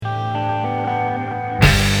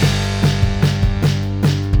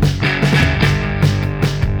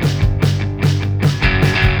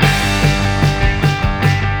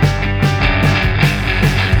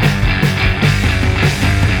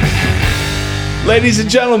Ladies and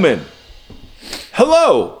gentlemen,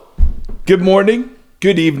 hello. Good morning,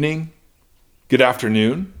 good evening, good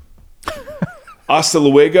afternoon. Hasta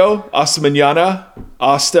luego, hasta mañana,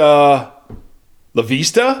 hasta la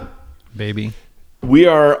vista. Baby. We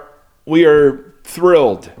are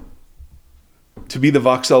thrilled to be the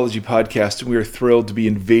Voxology podcast, and we are thrilled to be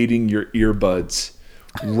invading your earbuds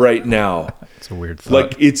right now. It's a weird thought.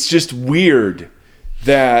 Like, it's just weird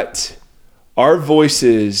that our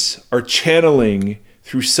voices are channeling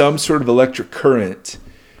through some sort of electric current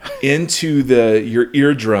into your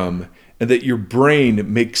eardrum, and that your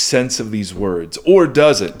brain makes sense of these words or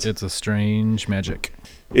doesn't. It's a strange magic.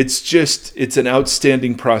 It's an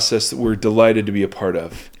outstanding process that we're delighted to be a part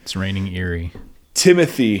of. It's raining eerie.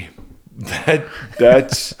 Timothy,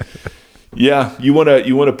 that's yeah, you want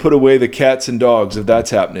to put away the cats and dogs if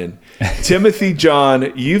that's happening. Timothy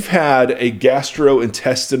John, you've had a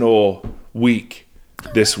gastrointestinal week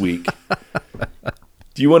this week.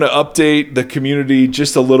 Do you want to update the community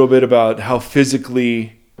just a little bit about how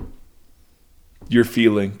physically you're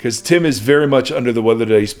feeling? Because Tim is very much under the weather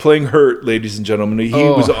today. He's playing hurt, ladies and gentlemen. He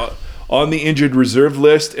was on the injured reserve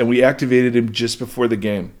list, and we activated him just before the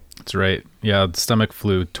game. That's right. Yeah, the stomach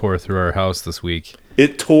flu tore through our house this week.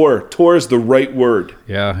 It tore. Tore is the right word.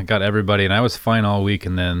 Yeah, it got everybody, and I was fine all week,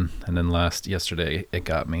 and then yesterday it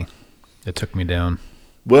got me. It took me down.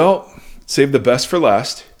 Well, save the best for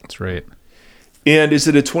last. That's right. And is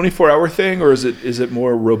it a 24-hour thing, or is it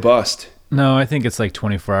more robust? No, I think it's like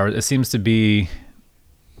 24 hours. It seems to be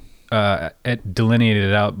it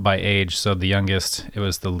delineated out by age. So the youngest, it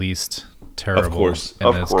was the least terrible. Of course.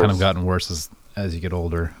 And it's kind of gotten worse as you get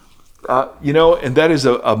older. And that is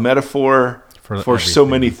a metaphor for so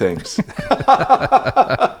many things.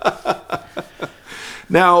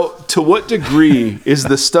 Now, to what degree is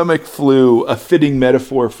the stomach flu a fitting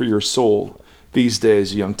metaphor for your soul these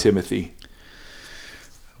days, young Timothy?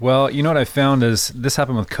 Well, you know what I found is this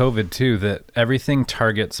happened with COVID too, that everything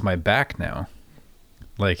targets my back now.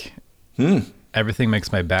 Like everything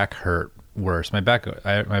makes my back hurt worse. My back's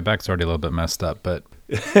already a little bit messed up, but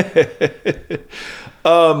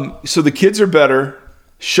so the kids are better.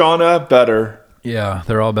 Shauna better. Yeah,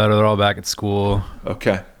 they're all better. They're all back at school.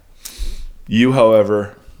 Okay. You,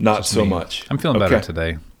 however, not Just so me. much. I'm feeling better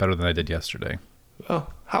today, better than I did yesterday. Oh,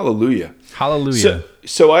 hallelujah. Hallelujah.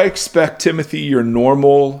 So I expect, Timothy, your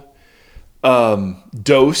normal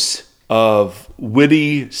dose of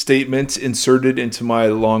witty statements inserted into my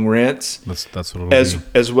long rants. That's what it'll be.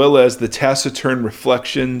 As well as the taciturn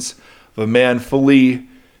reflections of a man fully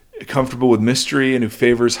comfortable with mystery and who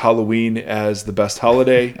favors Halloween as the best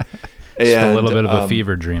holiday. Just a little bit of a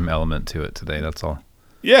fever dream element to it today, that's all.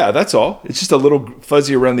 Yeah, that's all. It's just a little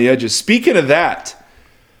fuzzy around the edges. Speaking of that,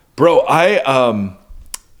 bro, I'm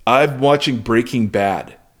watching Breaking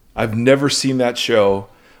Bad. I've never seen that show.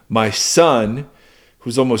 My son,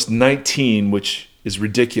 who's almost 19, which is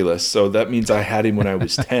ridiculous, so that means I had him when I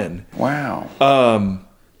was 10. Wow.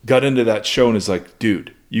 Got into that show and is like,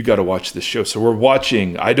 dude, you got to watch this show. So we're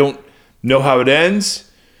watching. I don't know how it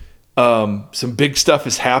ends. Some big stuff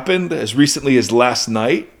has happened as recently as last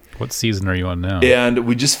night. What season are you on now? And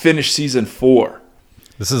we just finished season 4.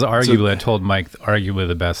 This is arguably, I told Mike, arguably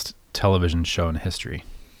the best television show in history.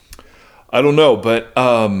 I don't know, but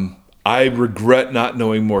I regret not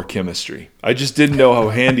knowing more chemistry. I just didn't know how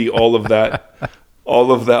handy all of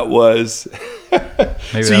that was.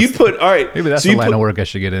 Maybe so you put all right. Maybe that's the line of work I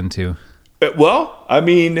should get into. Well, I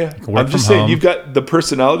mean, I'm just saying you've got the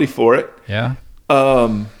personality for it. Yeah.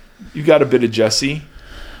 You got a bit of Jesse.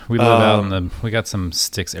 We live out we got some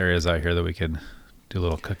sticks areas out here that we could do a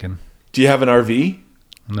little cooking. Do you have an RV?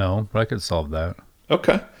 No, but I could solve that.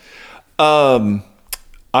 Okay.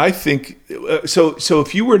 I think so. So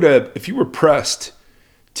if you were pressed,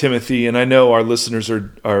 Timothy, and I know our listeners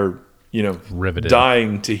are riveted,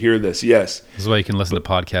 dying to hear this. Yes. This is why you can listen to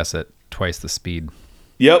podcasts at twice the speed.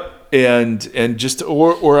 Yep. And just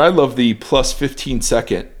or I love the plus 15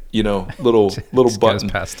 second, little button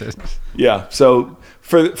past it. Yeah. So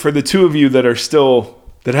for the two of you that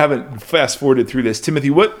haven't fast forwarded through this, Timothy,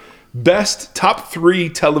 what top 3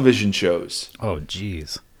 television shows? Oh,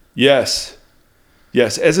 geez. Yes.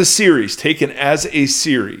 As a series, taken as a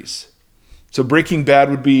series. So Breaking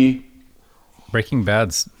Bad's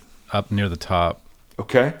up near the top.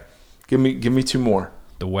 Okay. Give me 2 more.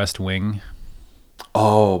 The West Wing.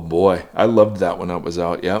 Oh boy, I loved that when that was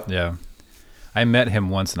out. Yep. Yeah. I met him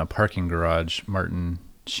once in a parking garage, Martin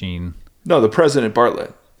Sheen. No, the President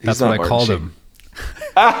Bartlett. That's what I called him.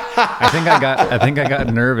 I think I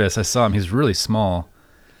got nervous. I saw him. He's really small.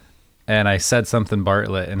 And I said something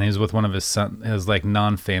Bartlett, and he was with one of his son, his like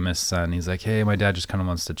non-famous son. He's like, "Hey, my dad just kind of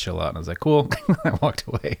wants to chill out." And I was like, "Cool." I walked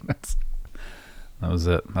away. That was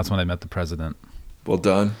it. That's when I met the president. Well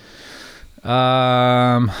done.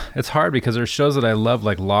 It's hard because there's shows that I love,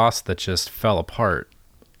 like Lost, that just fell apart.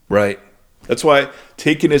 Right. That's why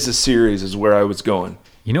Taken as a series is where I was going.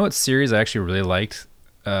 You know what series I actually really liked?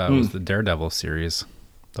 Was the Daredevil series.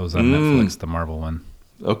 That was on Netflix, the Marvel one.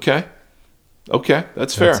 Okay,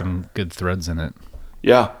 that's It fair. had some good threads in it.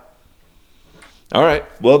 Yeah. All right.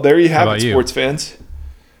 Well, there you have it, you? sports fans.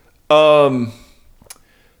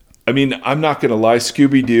 I mean, I'm not going to lie.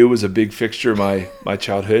 Scooby-Doo was a big fixture of my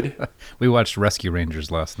childhood. We watched Rescue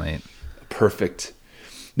Rangers last night. Perfect.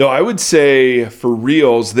 No, I would say for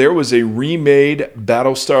reals, there was a remade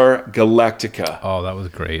Battlestar Galactica. Oh, that was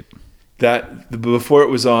great. That before it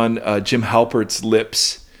was on Jim Halpert's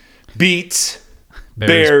lips. Beats.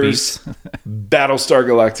 Bears. Battlestar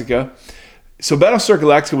Galactica. So Battlestar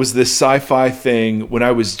Galactica was this sci-fi thing when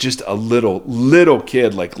I was just a little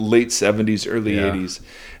kid, like late 70s, early 80s.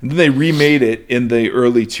 And then they remade it in the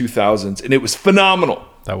early 2000s, and it was phenomenal.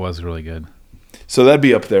 That was really good. So that'd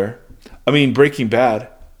be up there. I mean, Breaking Bad,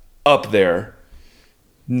 up there.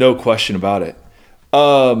 No question about it.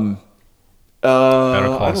 Better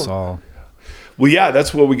Call Saul. Well, yeah,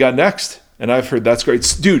 that's what we got next. And I've heard that's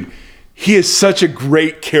great. Dude, he is such a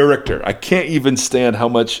great character. I can't even stand how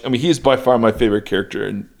much. I mean, he is by far my favorite character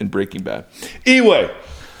in Breaking Bad. Anyway,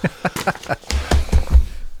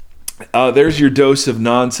 there's your dose of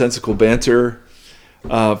nonsensical banter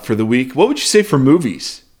for the week. What would you say for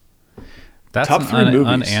movies? That's Top three movies.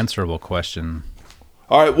 Unanswerable question.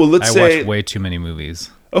 All right, well, let's I say. watch way too many movies.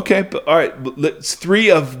 Okay, but all right, but let's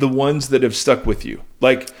three of the ones that have stuck with you.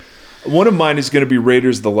 Like, one of mine is going to be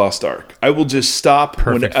Raiders of the Lost Ark. I will just stop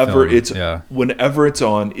Perfect whenever film, whenever it's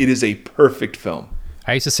on. It is a perfect film.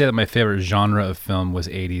 I used to say that my favorite genre of film was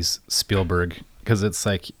 80s Spielberg, because it's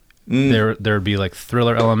like there'd be like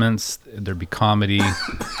thriller elements, there'd be comedy,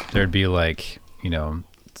 there'd be like, you know,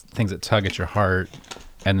 things that tug at your heart,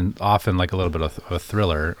 and then often like a little bit of a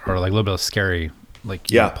thriller or like a little bit of scary, like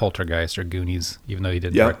you know, Poltergeist or Goonies, even though he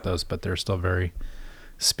didn't direct those, but they're still very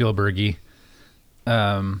Spielbergy.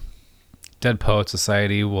 Dead Poet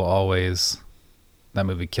Society will always, that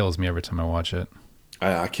movie kills me every time I watch it.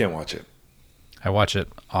 I can't watch it. I watch it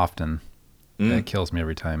often. It kills me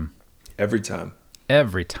every time. Every time.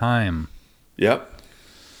 Every time. Yep.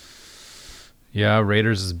 Yeah,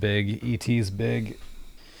 Raiders is big. E.T.'s big.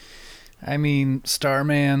 I mean,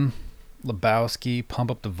 Starman, Lebowski, Pump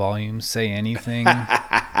Up the Volume, Say Anything,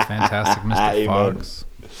 Fantastic Mr. Fox.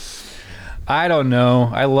 I don't know.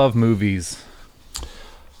 I love movies.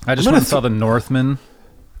 I just went and saw The Northman.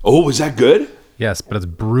 Oh, was that good? Yes, but it's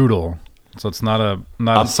brutal. So it's not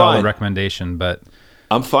a solid recommendation, but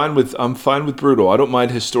I'm fine with brutal. I don't mind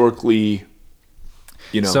historically,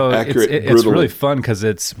 accurate. It's really fun because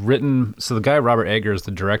it's written. So the guy Robert Eggers,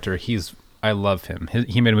 the director, I love him.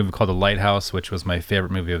 He made a movie called The Lighthouse, which was my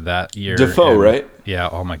favorite movie of that year. Defoe, right? Yeah.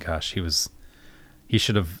 Oh my gosh, they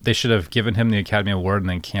should have given him the Academy Award and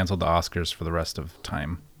then canceled the Oscars for the rest of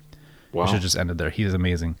time. Wow. We should have just ended there. He's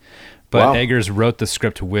amazing. But Eggers wrote the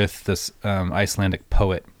script with this Icelandic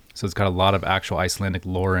poet. So it's got a lot of actual Icelandic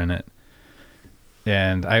lore in it.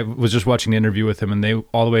 And I was just watching the interview with him, and they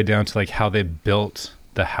all the way down to like how they built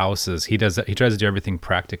the houses. He tries to do everything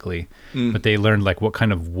practically, but they learned like what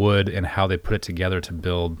kind of wood and how they put it together to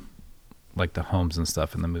build like the homes and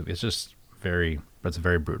stuff in the movie. It's very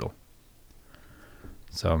brutal.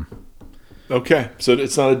 So okay, so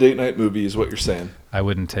it's not a date night movie, is what you're saying. I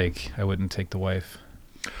wouldn't take the wife.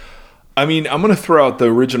 I mean, I'm going to throw out the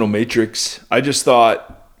original Matrix. I just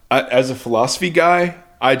thought, as a philosophy guy,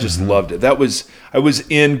 I just loved it. I was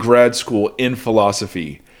in grad school in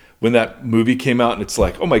philosophy when that movie came out, and it's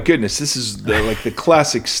like, oh my goodness, this is the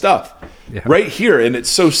classic stuff right here, and it's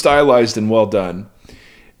so stylized and well done.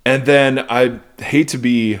 And then I hate to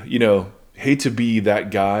be that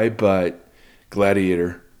guy, but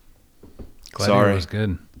Gladiator Was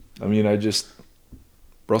good. I mean,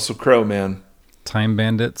 Russell Crowe, man. Time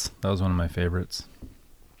Bandits, that was one of my favorites.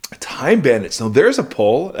 Time Bandits. No, there's a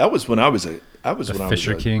pull. That was when I was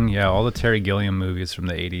Fisher King, yeah, all the Terry Gilliam movies from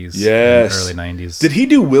the 80s, yes, and early 90s. Did he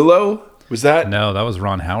do Willow? Was that? No, that was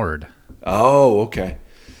Ron Howard. Oh, okay.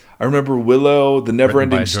 I remember Willow, The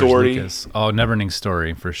Neverending Story. Lucas. Oh, Neverending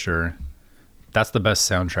Story for sure. That's the best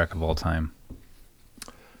soundtrack of all time.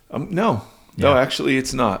 No, actually,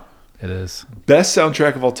 it's not. It is. Best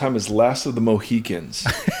soundtrack of all time is Last of the Mohicans.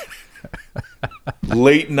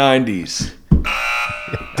 Late 90s.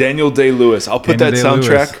 Daniel Day-Lewis. I'll put that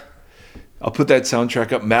soundtrack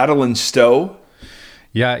up. Madeline Stowe.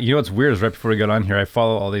 Yeah, you know what's weird is right before we got on here, I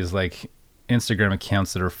follow all these like Instagram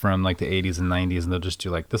accounts that are from like the 80s and 90s, and they'll just do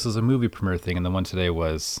like, this is a movie premiere thing, and the one today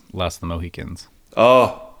was Last of the Mohicans.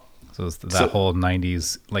 Oh, So it's that whole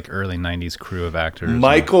 90s, like early 90s crew of actors.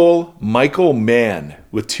 Michael Mann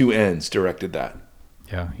with 2 N's directed that.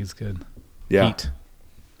 Yeah, he's good. Yeah.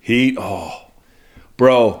 Heat. Oh,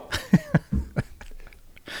 bro.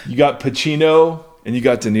 You got Pacino and you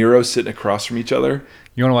got De Niro sitting across from each other.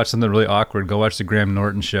 You want to watch something really awkward, go watch the Graham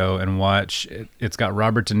Norton show and watch, it's got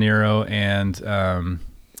Robert De Niro and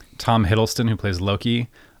Tom Hiddleston, who plays Loki,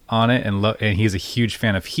 on it. And he's a huge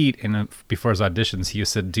fan of Heat. And before his auditions, he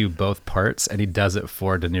used to do both parts, and he does it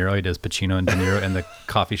for De Niro. He does Pacino and De Niro in the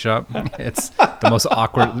coffee shop. It's the most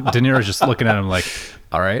awkward. De Niro's just looking at him like,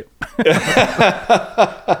 all right.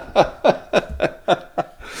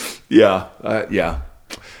 Yeah.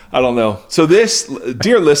 I don't know. So this,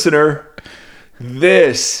 dear listener,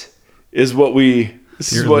 this is what we...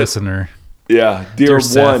 Dear listener. Yeah. Dear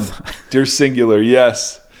one. Dear singular.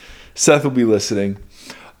 Yes. Seth will be listening.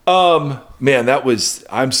 Man,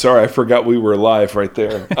 I'm sorry. I forgot we were live right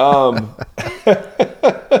there.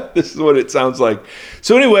 This is what it sounds like.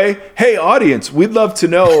 So anyway, hey audience, we'd love to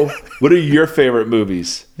know, what are your favorite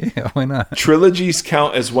movies? Yeah, why not? Trilogies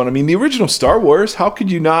count as one. I mean, the original Star Wars, how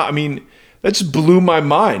could you not? I mean, that just blew my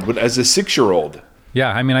mind as a 6-year-old. Yeah,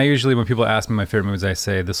 I mean, I usually, when people ask me my favorite movies, I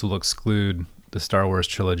say this will exclude the Star Wars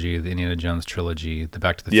trilogy, the Indiana Jones trilogy, the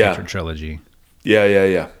Back to the Future trilogy.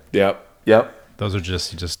 Yeah. Yep. Those are you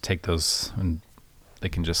just take those and they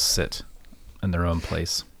can just sit in their own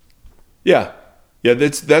place. Yeah.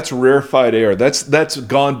 That's rarefied air. That's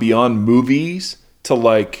gone beyond movies to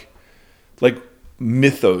like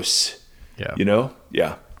mythos. Yeah. You know?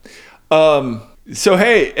 Yeah. So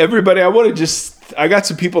hey, everybody, I got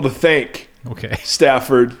some people to thank. Okay.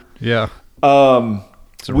 Stafford. Yeah.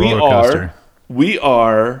 It's a roller coaster. We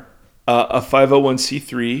are a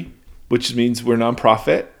 501c3, which means we're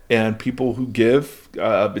nonprofit, and people who give,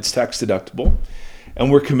 it's tax deductible.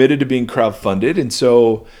 And we're committed to being crowdfunded. And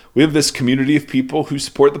so we have this community of people who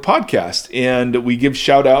support the podcast. And we give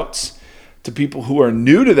shout outs to people who are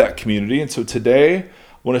new to that community. And so today I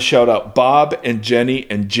want to shout out Bob and Jenny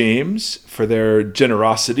and James for their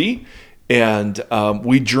generosity. And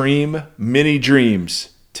we dream many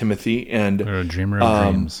dreams, Timothy. And we're a dreamer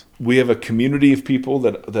of dreams. We have a community of people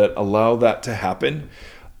that allow that to happen.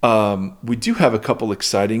 We do have a couple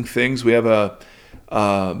exciting things. We have a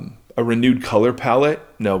renewed color palette.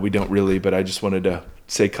 No, we don't really, but I just wanted to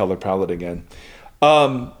say color palette again.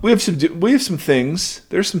 We have some things.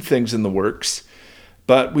 There's some things in the works,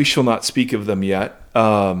 but we shall not speak of them yet.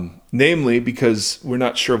 Namely, because we're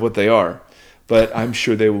not sure of what they are, but I'm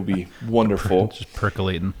sure they will be wonderful. Just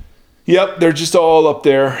percolating. Yep, they're just all up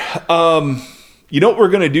there. You know what we're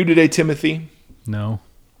going to do today, Timothy? No.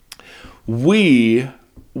 We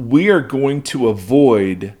are going to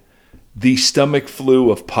avoid the stomach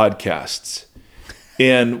flu of podcasts.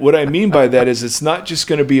 And what I mean by that is it's not just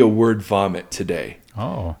going to be a word vomit today.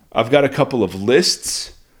 Oh. I've got a couple of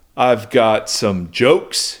lists. I've got some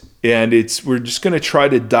jokes, and we're just going to try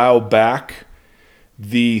to dial back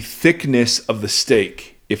the thickness of the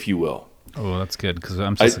steak, if you will. Oh, that's good, because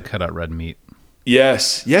I'm supposed to cut out red meat.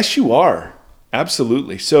 Yes, you are.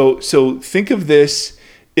 Absolutely. So think of this.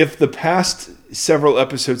 If the past several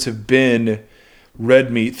episodes have been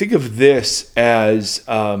red meat, think of this as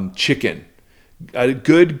chicken. A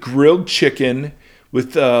good grilled chicken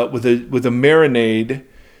with a marinade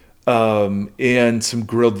and some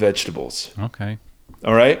grilled vegetables. Okay.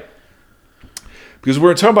 All right. Because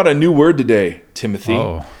we're talking about a new word today, Timothy.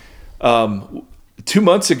 Oh. 2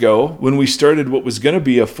 months ago, when we started what was going to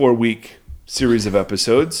be a 4-week series of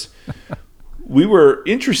episodes, we were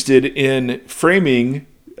interested in framing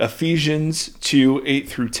Ephesians 2, 8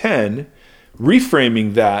 through 10,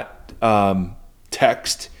 reframing that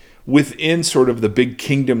text within sort of the big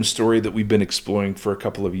kingdom story that we've been exploring for a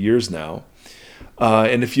couple of years now.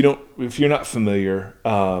 And if you're not familiar,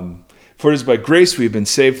 for it is by grace we have been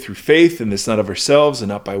saved through faith, and this not of ourselves and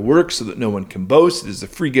not by works, so that no one can boast. It is the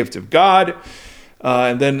free gift of God.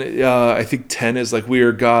 And then I think 10 is like, we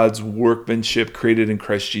are God's workmanship created in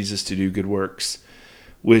Christ Jesus to do good works,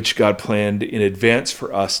 which God planned in advance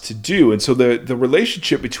for us to do. And so the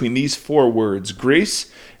relationship between these 4 words,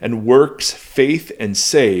 grace and works, faith and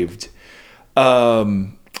saved,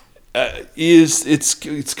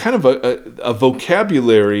 it's kind of a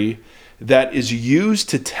vocabulary that is used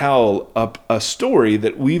to tell a story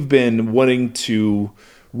that we've been wanting to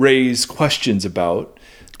raise questions about.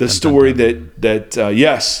 The story that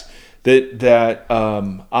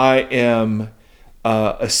I am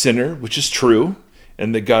a sinner, which is true,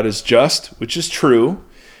 and that God is just, which is true,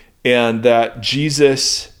 and that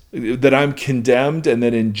that I'm condemned, and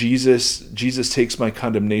that in Jesus takes my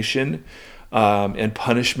condemnation and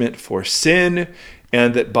punishment for sin,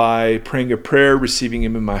 and that by praying a prayer, receiving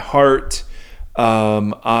him in my heart,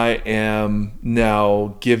 I am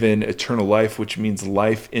now given eternal life, which means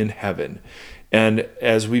life in heaven. And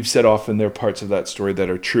as we've said often, there are parts of that story that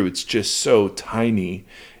are true. It's just so tiny.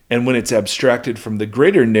 And when it's abstracted from the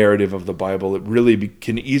greater narrative of the Bible, it really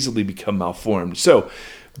can easily become malformed. So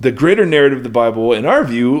the greater narrative of the Bible, in our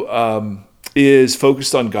view, is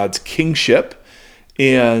focused on God's kingship.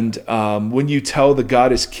 And when you tell the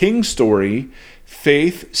God is king story,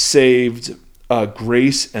 faith, saved,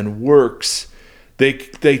 grace, and works,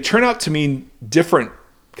 they turn out to mean different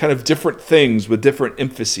things with different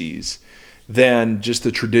emphases than just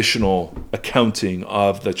the traditional accounting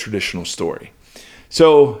of the traditional story.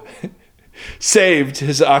 So saved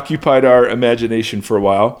has occupied our imagination for a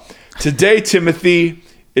while. Today, Timothy,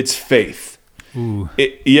 it's faith. Ooh.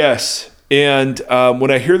 Yes. And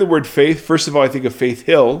when I hear the word faith, first of all, I think of Faith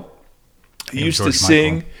Hill, who used to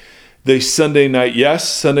sing the Sunday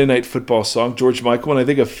night football song, George Michael. And I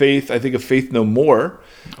think of Faith No More,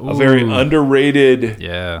 a very underrated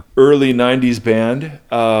early 90s band.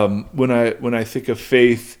 When I think of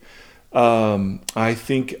faith, I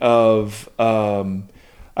think of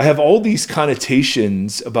I have all these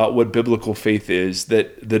connotations about what biblical faith is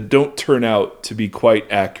that don't turn out to be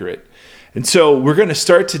quite accurate. And so we're going to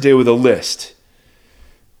start today with a list.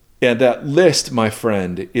 And that list, my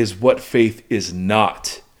friend, is what faith is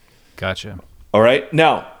not. Gotcha. All right.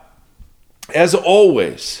 Now, as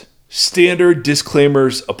always, standard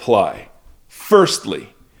disclaimers apply.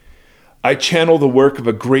 Firstly, I channel the work of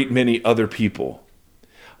a great many other people. I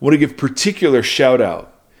want to give particular shout out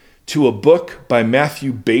to a book by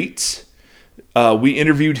Matthew Bates. We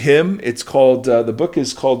interviewed him. It's called, the book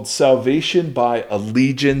is called Salvation by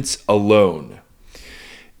Allegiance Alone.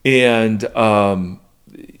 And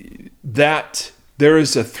that there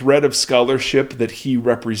is a thread of scholarship that he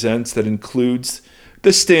represents that includes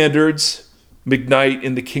the standards, McKnight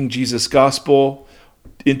in the King Jesus Gospel,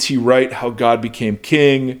 N.T. Wright, How God Became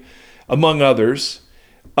King, among others,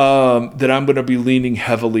 that I'm going to be leaning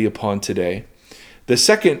heavily upon today. The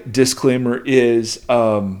second disclaimer is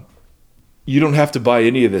you don't have to buy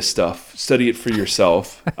any of this stuff. Study it for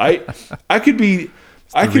yourself. I could be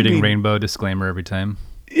reading rainbow disclaimer every time.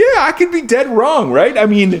 Yeah, I could be dead wrong, right? I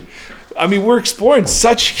mean, we're exploring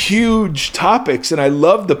such huge topics, and I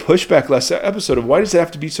love the pushback last episode of why does it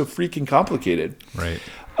have to be so freaking complicated? Right.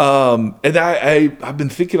 And I've been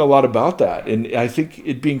thinking a lot about that, and I think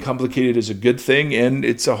it being complicated is a good thing, and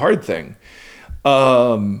it's a hard thing.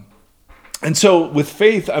 And so with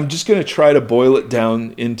faith, I'm just going to try to boil it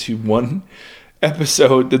down into one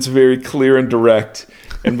episode that's very clear and direct,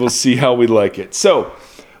 and we'll see how we like it. So,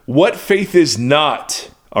 what faith is not,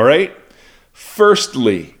 all right?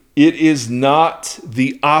 Firstly, it is not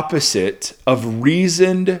the opposite of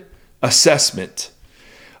reasoned assessment.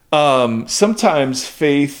 Sometimes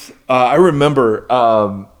faith, I remember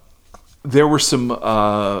there were some,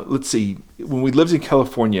 when we lived in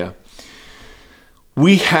California,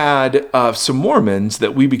 we had some Mormons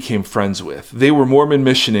that we became friends with. They were Mormon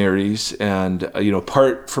missionaries and,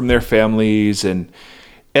 apart from their families. And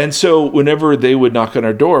so whenever they would knock on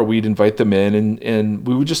our door, we'd invite them in and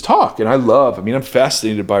we would just talk. And I'm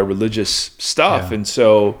fascinated by religious stuff. Yeah. And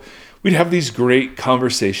so we'd have these great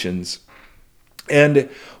conversations. And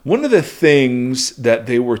one of the things that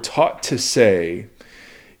they were taught to say,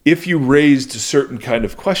 if you raised certain kind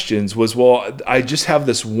of questions, was, well, I just have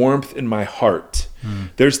this warmth in my heart.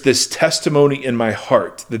 There's this testimony in my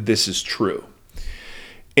heart that this is true.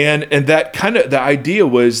 And that kind of, the idea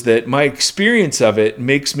was that my experience of it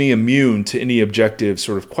makes me immune to any objective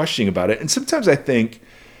sort of questioning about it. And sometimes I think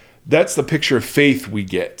that's the picture of faith we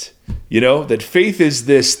get, that faith is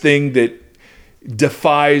this thing that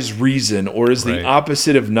defies reason or is the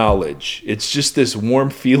opposite of knowledge. It's just this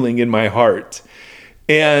warm feeling in my heart.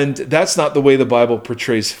 And that's not the way the Bible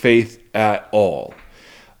portrays faith at all.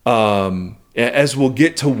 As we'll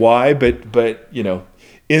get to why, but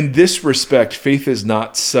in this respect, faith is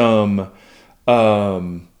not some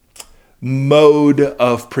mode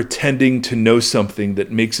of pretending to know something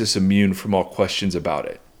that makes us immune from all questions about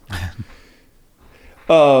it.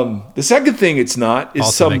 The second thing it's not is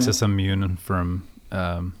also makes us immune from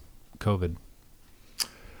COVID.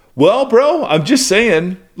 Well, bro, I'm just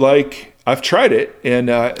saying, I've tried it and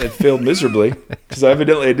it failed miserably because I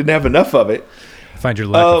didn't have enough of it. I find your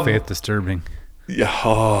lack of faith disturbing. Yeah.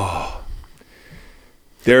 Oh,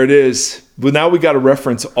 there it is. Well, now we got to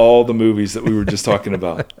reference all the movies that we were just talking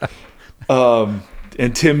about.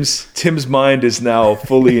 and Tim's mind is now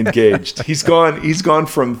fully engaged. He's gone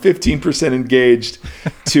from 15% engaged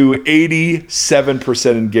to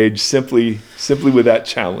 87% engaged simply with that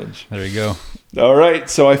challenge. There you go. All right,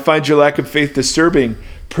 so I find your lack of faith disturbing,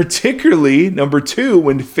 particularly, number 2,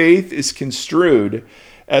 when faith is construed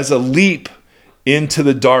as a leap into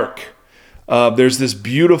the dark. There's this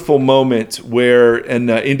beautiful moment where in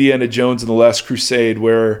Indiana Jones and the Last Crusade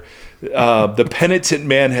where the penitent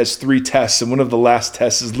man has 3 tests, and one of the last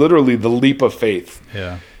tests is literally the leap of faith.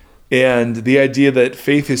 Yeah. And the idea that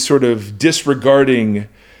faith is sort of disregarding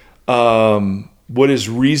what is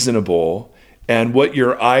reasonable and what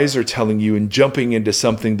your eyes are telling you and jumping into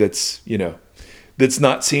something that's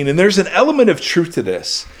not seen. And there's an element of truth to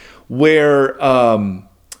this where, the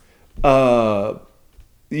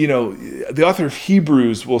author of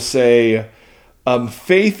Hebrews will say,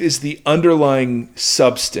 faith is the underlying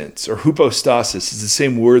substance, or hypostasis is the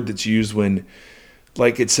same word that's used when,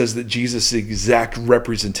 like it says that Jesus is the exact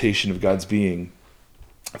representation of God's being.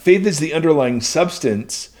 Faith is the underlying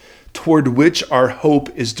substance toward which our hope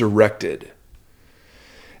is directed.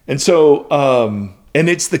 And so, and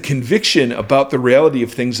it's the conviction about the reality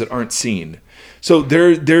of things that aren't seen. So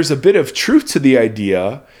there's a bit of truth to the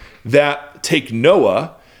idea that, take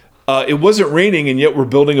Noah, it wasn't raining and yet we're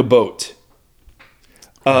building a boat.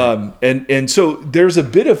 And so there's a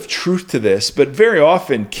bit of truth to this, but very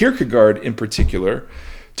often Kierkegaard in particular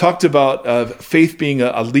talked about faith being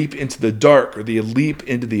a leap into the dark or the leap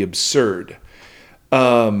into the absurd.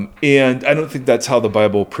 And I don't think that's how the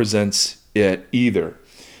Bible presents it either.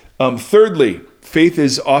 Thirdly, faith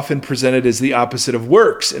is often presented as the opposite of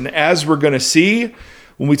works. And as we're going to see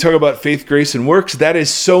when we talk about faith, grace, and works, that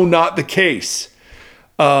is so not the case.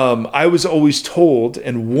 I was always told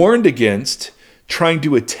and warned against trying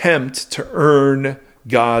to attempt to earn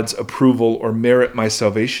God's approval or merit my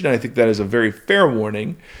salvation. I think that is a very fair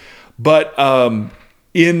warning. But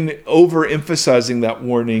in overemphasizing that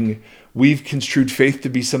warning, we've construed faith to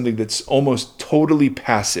be something that's almost totally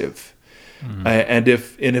passive. And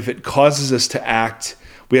if it causes us to act,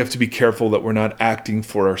 we have to be careful that we're not acting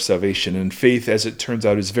for our salvation. And faith, as it turns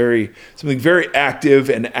out, is something very active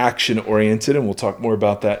and action-oriented, and we'll talk more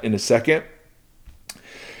about that in a second.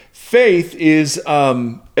 Faith is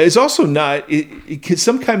also not, it can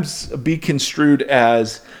sometimes be construed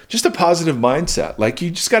as just a positive mindset. Like, you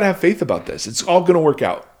just got to have faith about this. It's all going to work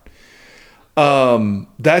out.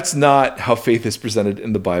 That's not how faith is presented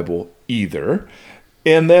in the Bible either.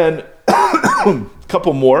 And then a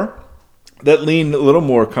couple more that lean a little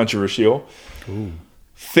more controversial. Ooh.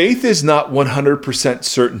 Faith is not 100%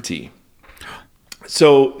 certainty.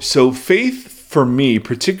 So faith for me,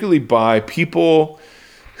 particularly by people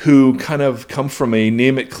who kind of come from a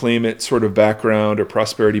name it, claim it sort of background or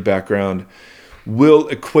prosperity background, will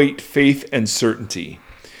equate faith and certainty.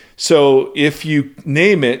 So if you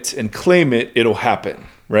name it and claim it, it'll happen,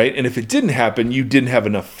 right? And if it didn't happen, you didn't have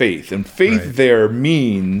enough faith. And faith there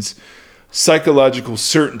means psychological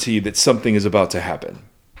certainty that something is about to happen.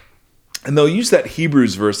 And they'll use that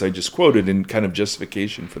Hebrews verse I just quoted in kind of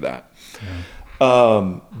justification for that.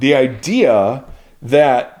 Yeah. The idea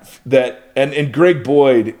that and Greg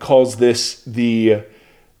Boyd calls this the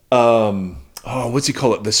what's he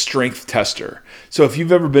call it? The strength tester. So if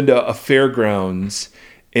you've ever been to a fairgrounds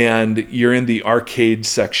and you're in the arcade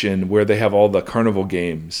section where they have all the carnival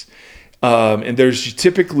games, and there's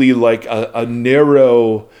typically like a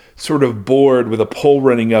narrow sort of board with a pole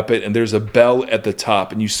running up it, and there's a bell at the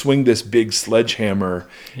top, and you swing this big sledgehammer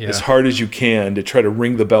as hard as you can to try to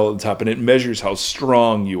ring the bell at the top, and it measures how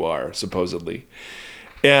strong you are, supposedly.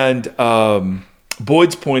 And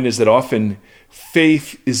Boyd's point is that often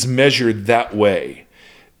faith is measured that way,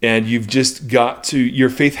 and you've just got to,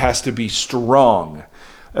 your faith has to be strong.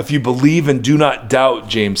 If you believe and do not doubt,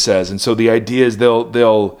 James says, and so the idea is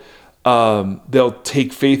they'll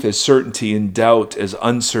take faith as certainty and doubt as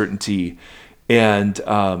uncertainty, and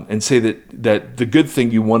say that the good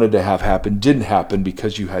thing you wanted to have happen didn't happen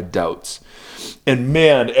because you had doubts. And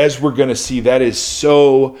man, as we're going to see, that is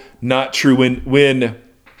so not true. When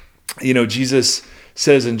Jesus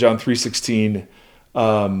says in John 3:16,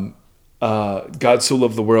 God so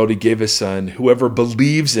loved the world, he gave his son. Whoever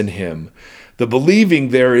believes in him. The believing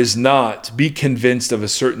there is not be convinced of a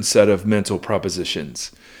certain set of mental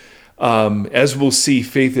propositions. As we'll see,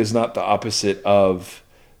 faith is not the opposite of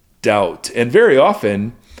doubt. And very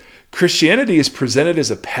often, Christianity is presented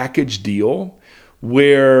as a package deal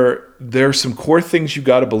where there are some core things you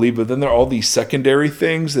got to believe, but then there are all these secondary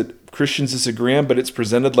things that Christians disagree on, but it's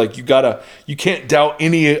presented like you can't doubt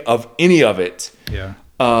any of it. Yeah.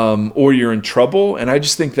 Or you're in trouble. And I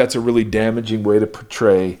just think that's a really damaging way to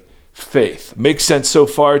portray faith. Makes sense so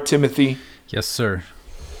far, Timothy? Yes, sir.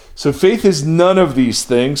 So faith is none of these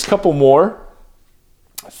things. Couple more.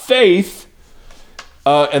 Faith,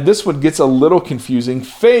 and this one gets a little confusing.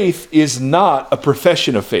 Faith is not a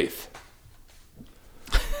profession of faith.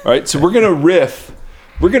 All right, so we're gonna riff.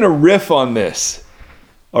 We're gonna riff on this.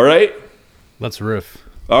 All right. Let's riff.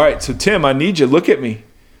 All right. So Tim, I need you. Look at me.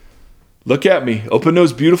 Look at me. Open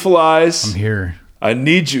those beautiful eyes. I'm here. I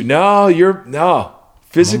need you. No.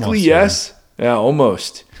 Physically, almost yes. Yeah,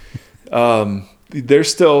 almost.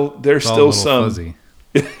 There's still some. Fuzzy.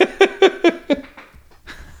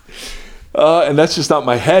 And that's just not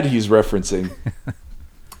my head he's referencing.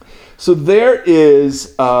 So there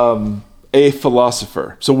is a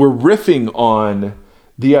philosopher. So we're riffing on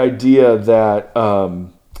the idea that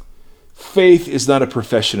faith is not a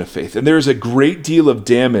profession of faith. And there is a great deal of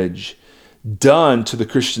damage done to the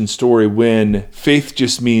Christian story when faith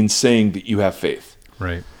just means saying that you have faith.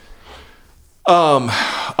 Right.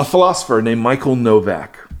 A philosopher named Michael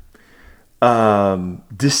Novak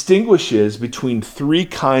distinguishes between three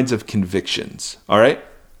kinds of convictions. All right.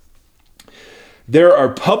 There are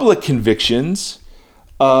public convictions.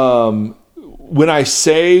 When I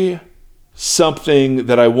say something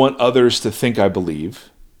that I want others to think I believe.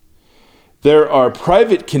 There are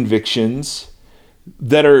private convictions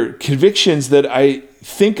that are convictions that I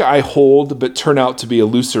think I hold but turn out to be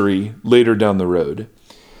illusory later down the road.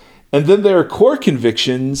 And then there are core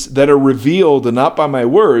convictions that are revealed not by my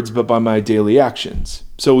words, but by my daily actions.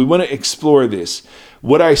 So we want to explore this.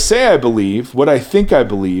 What I say I believe, what I think I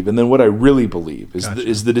believe, and then what I really believe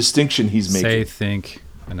is the distinction he's making. Say, think,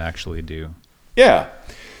 and actually do. Yeah.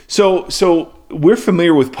 So we're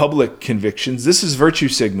familiar with public convictions. This is virtue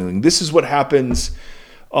signaling. This is what happens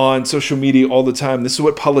on social media all the time. This is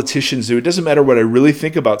what politicians do. It doesn't matter what I really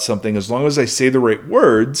think about something. As long as I say the right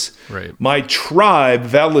words, right, my tribe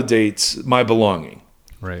validates my belonging.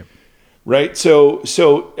 Right. Right. So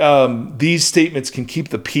these statements can keep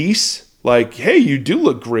the peace. Like, hey, you do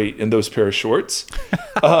look great in those pair of shorts.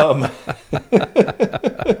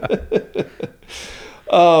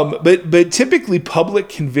 But typically public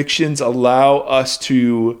convictions allow us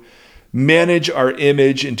to manage our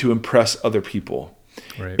image and to impress other people.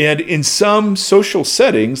 Right. And in some social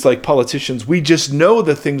settings, like politicians, we just know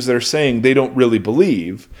the things they're saying they don't really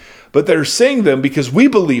believe, but they're saying them because we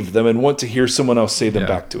believe them and want to hear someone else say them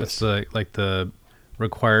back to us. It's like the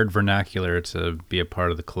required vernacular to be a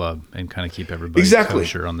part of the club and kind of keep everybody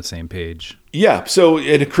kosher on the same page. Yeah. So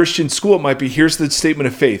in a Christian school, it might be, here's the statement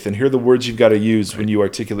of faith, and here are the words you've got to use when you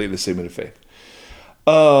articulate the statement of faith.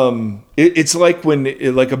 It's like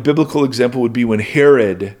like a biblical example would be when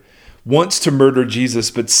Herod wants to murder Jesus,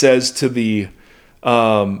 but says to the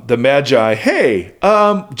Magi, hey,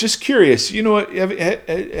 just curious, you know what,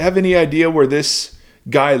 have any idea where this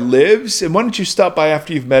guy lives? And why don't you stop by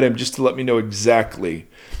after you've met him just to let me know exactly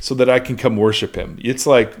so that I can come worship him? It's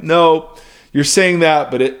like, no, you're saying that,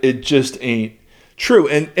 but it just ain't true.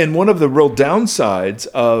 And one of the real downsides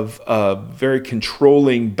of a very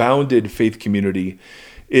controlling, bounded faith community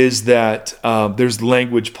is that there's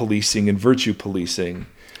language policing and virtue policing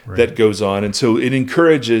that goes on. And so it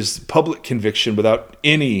encourages public conviction without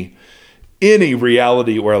any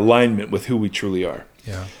reality or alignment with who we truly are.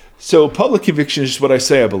 Yeah. So public conviction is just what I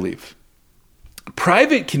say I believe.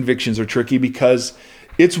 Private convictions are tricky because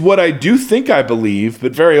it's what I do think I believe,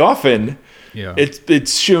 but very often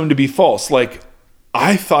it's shown to be false. Like,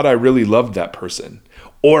 I thought I really loved that person,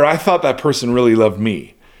 or I thought that person really loved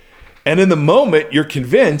me. And in the moment, you're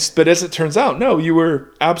convinced, but as it turns out, no, you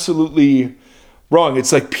were absolutely wrong.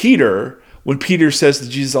 It's like Peter, when Peter says to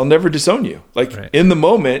Jesus, I'll never disown you. Like, in the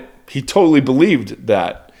moment, he totally believed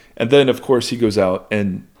that. And then, of course, he goes out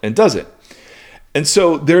and does it. And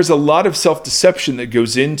so there's a lot of self-deception that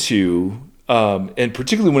goes into, and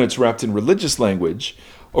particularly when it's wrapped in religious language,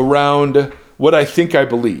 around what I think I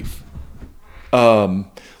believe.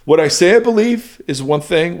 What I say I believe is one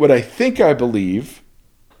thing. What I think I believe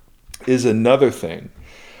is another thing.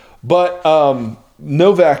 But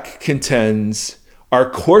Novak contends our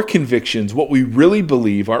core convictions, what we really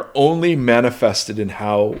believe, are only manifested in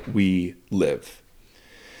how we live.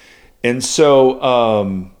 And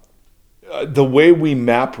so the way we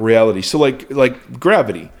map reality, so like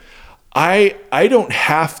gravity, I don't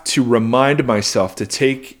have to remind myself to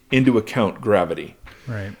take into account gravity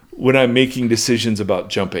when I'm making decisions about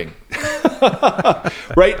jumping.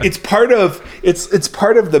 Right? It's part of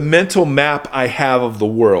the mental map I have of the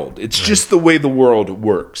world. It's just the way the world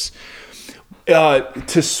works.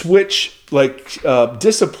 To switch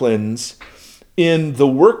disciplines in the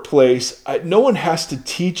workplace, no one has to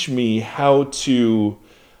teach me how to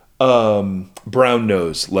brown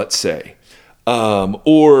nose, let's say,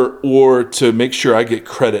 or to make sure I get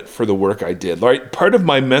credit for the work I did. Right? Part of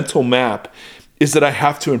my mental map is that I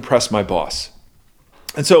have to impress my boss.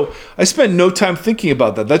 And so I spend no time thinking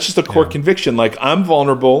about that. That's just a core conviction. Like, I'm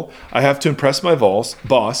vulnerable. I have to impress my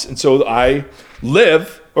boss. And so I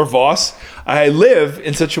live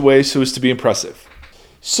in such a way so as to be impressive.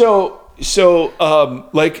 So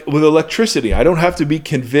like with electricity, I don't have to be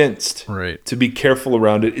convinced to be careful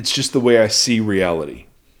around it. It's just the way I see reality.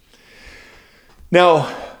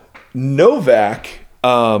 Now, Novak,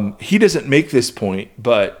 he doesn't make this point,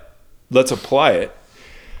 but let's apply it.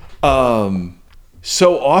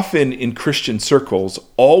 So often in Christian circles,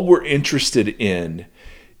 all we're interested in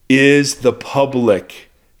is the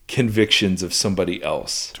public convictions of somebody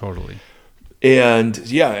else. Totally. And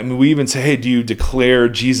we even say, hey, do you declare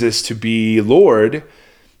Jesus to be Lord?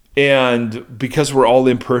 And because we're all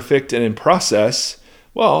imperfect and in process,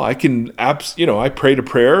 well, I can, I prayed a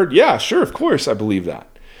prayer. Yeah, sure, of course, I believe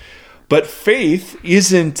that. But faith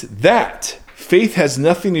isn't that. Faith has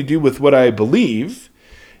nothing to do with what I believe,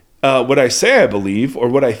 what I say I believe, or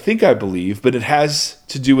what I think I believe, but it has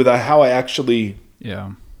to do with how I actually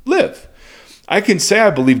live. I can say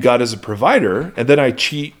I believe God is a provider, and then I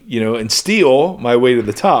cheat, and steal my way to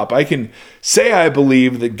the top. I can say I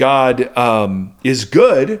believe that God is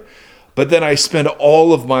good, but then I spend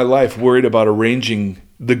all of my life worried about arranging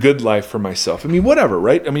the good life for myself. I mean, whatever,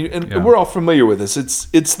 right? I mean, and we're all familiar with this.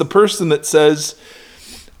 It's the person that says,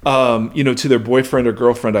 to their boyfriend or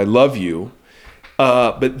girlfriend, I love you,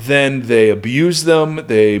 but then they abuse them,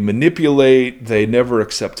 they manipulate, they never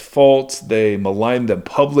accept fault, they malign them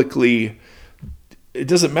publicly. It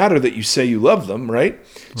doesn't matter that you say you love them, right?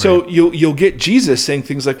 So you'll get Jesus saying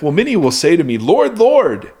things like, well, many will say to me, Lord,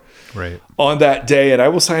 Lord, on that day, and I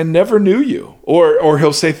will say, I never knew you. Or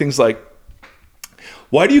he'll say things like,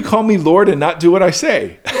 why do you call me Lord and not do what I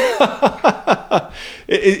say?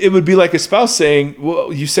 It would be like a spouse saying,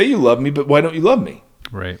 well, you say you love me, but why don't you love me?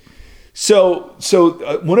 Right. So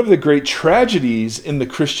one of the great tragedies in the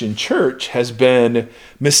Christian church has been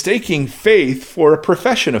mistaking faith for a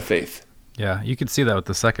profession of faith. Yeah, you could see that with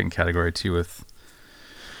the second category too, with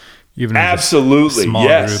even absolutely small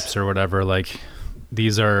groups or whatever. Like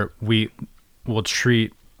we will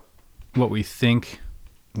treat what we think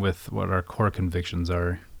with what our core convictions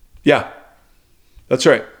are. Yeah, that's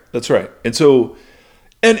right. And so,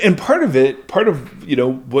 and part of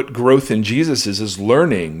what growth in Jesus is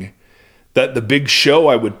learning that the big show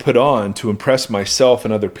I would put on to impress myself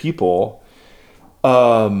and other people,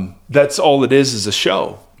 that's all it is a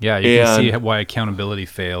show. Yeah, you can see why accountability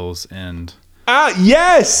fails and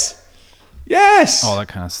yes, all that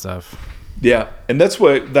kind of stuff. Yeah, and that's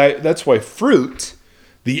why fruit,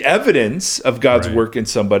 the evidence of God's work in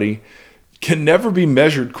somebody, can never be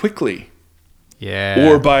measured quickly. Yeah,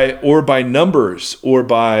 or by numbers or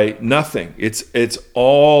by nothing. It's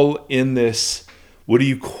all in this. What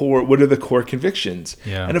are the core convictions?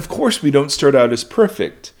 Yeah, and of course we don't start out as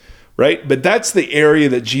perfect. Right? But that's the area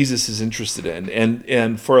that Jesus is interested in.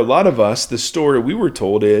 And for a lot of us, the story we were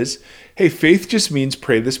told is, hey, faith just means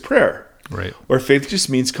pray this prayer. Right. Or faith just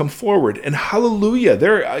means come forward. And hallelujah,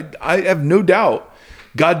 I have no doubt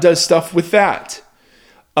God does stuff with that.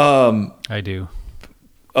 I do.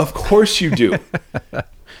 Of course you do.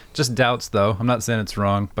 Just doubts, though. I'm not saying it's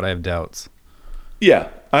wrong, but I have doubts. Yeah,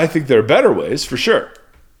 I think there are better ways, for sure.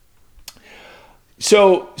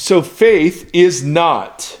 So faith is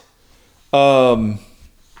not a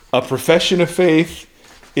profession of faith.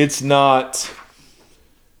 It's not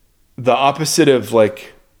the opposite of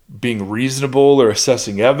like being reasonable or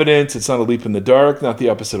assessing evidence. It's not a leap in the dark, not the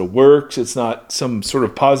opposite of works. It's not some sort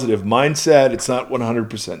of positive mindset. It's not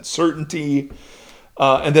 100% certainty.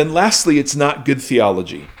 And then lastly, it's not good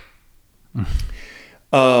theology.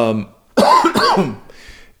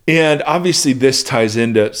 And obviously this ties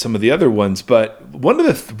into some of the other ones, but one of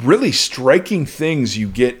the really striking things you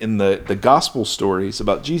get in the gospel stories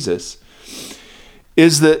about Jesus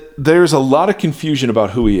is that there's a lot of confusion about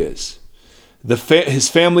who he is. His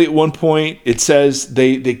family at one point, it says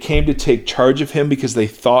they came to take charge of him because they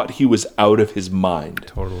thought he was out of his mind.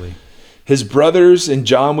 Totally. His brothers, in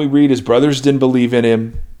John we read, his brothers didn't believe in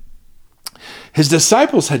him. His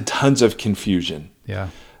disciples had tons of confusion. Yeah.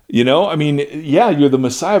 You're the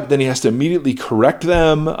Messiah, but then he has to immediately correct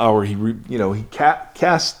them, or he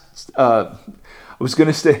casts. I was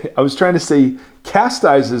trying to say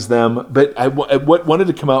chastises them, but what wanted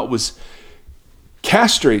to come out was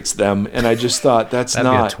castrates them, and I just thought that'd be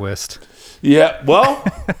a twist. Yeah, well,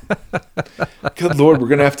 good Lord, we're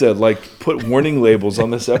gonna have to put warning labels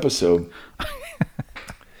on this episode,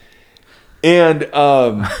 and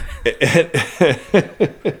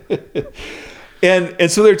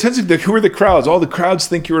And so there are tons of, who are the crowds? All the crowds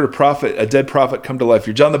think you're a prophet, a dead prophet come to life.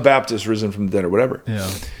 You're John the Baptist risen from the dead or whatever.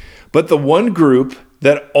 Yeah. But the one group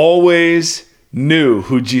that always knew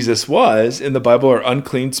who Jesus was in the Bible are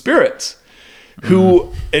unclean spirits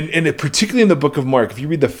who, and particularly in the book of Mark, if you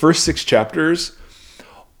read the first 6 chapters,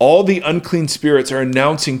 all the unclean spirits are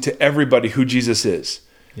announcing to everybody who Jesus is.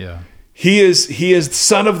 Yeah. He is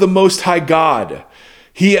Son of the Most High God.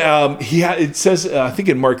 It says, I think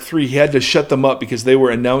in Mark 3, he had to shut them up because they were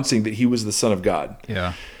announcing that he was the Son of God.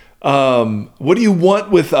 Yeah. What do you want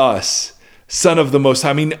with us, Son of the Most High?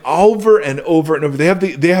 I mean, over and over and over.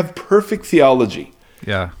 They have perfect theology.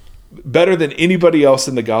 Yeah. Better than anybody else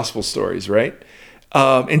in the gospel stories, right?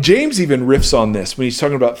 And James even riffs on this when he's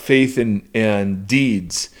talking about faith and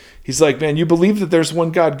deeds. He's like, man, you believe that there's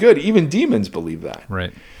one God. Good. Even demons believe that.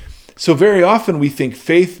 Right. So very often we think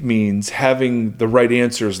faith means having the right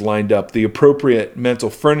answers lined up, the appropriate mental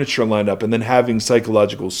furniture lined up, and then having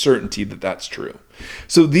psychological certainty that that's true.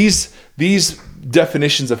 So these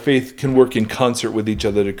definitions of faith can work in concert with each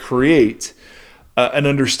other to create an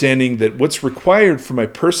understanding that what's required for my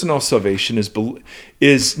personal salvation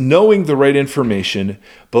is knowing the right information,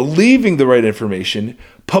 believing the right information,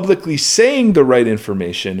 publicly saying the right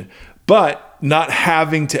information, but not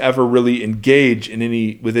having to ever really engage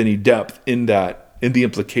with any depth in the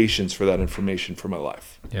implications for that information for my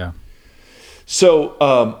life. Yeah. So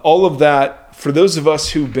all of that, for those of us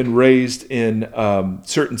who've been raised in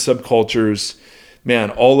certain subcultures,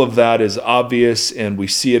 man, all of that is obvious and we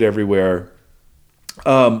see it everywhere.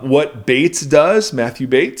 What Bates does, Matthew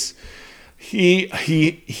Bates, he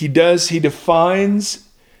defines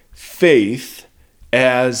faith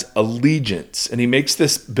as allegiance, and he makes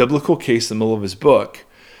this biblical case in the middle of his book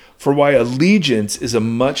for why allegiance is a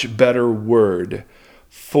much better word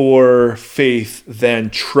for faith than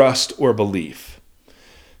trust or belief.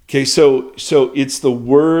 Okay, so it's the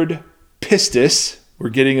word pistis. We're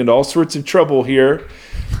getting into all sorts of trouble here.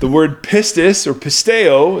 The word pistis or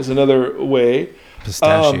pisteo is another way.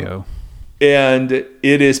 Pistachio. And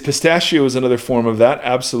it is, pistachio is another form of that,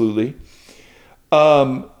 absolutely.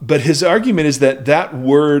 But his argument is that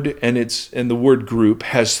word and the word group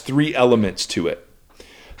has 3 elements to it.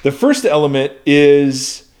 The first element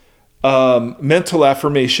is mental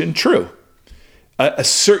affirmation, true.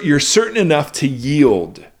 You're certain enough to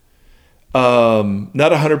yield. Not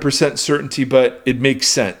 100% certainty, but it makes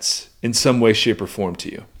sense in some way, shape, or form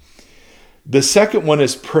to you. The second one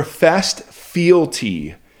is professed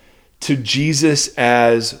fealty to Jesus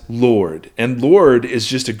as Lord. And Lord is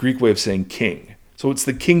just a Greek way of saying king. So it's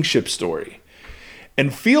the kingship story.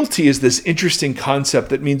 And fealty is this interesting concept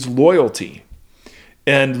that means loyalty.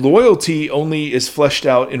 And loyalty only is fleshed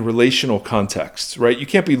out in relational contexts, right? You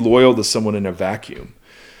can't be loyal to someone in a vacuum.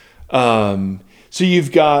 So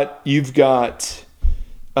you've got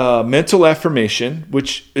mental affirmation,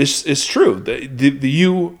 which is true.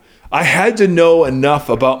 I had to know enough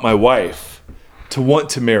about my wife to want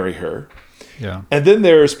to marry her. Yeah. And then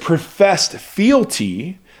there's professed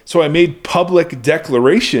fealty. So I made public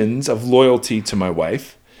declarations of loyalty to my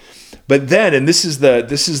wife. But then, and this is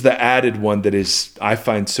the added one that is, I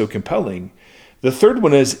find so compelling. The third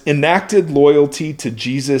one is enacted loyalty to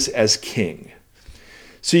Jesus as king.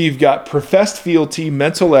 So you've got professed fealty,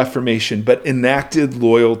 mental affirmation, but enacted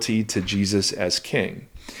loyalty to Jesus as king.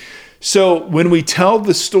 So when we tell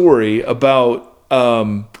the story about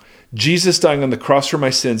Jesus dying on the cross for my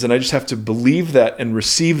sins, and I just have to believe that and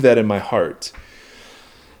receive that in my heart,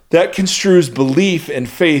 that construes belief and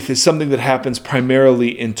faith as something that happens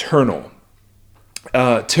primarily internal,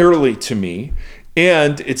 terribly to me,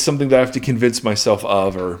 and it's something that I have to convince myself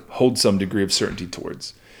of or hold some degree of certainty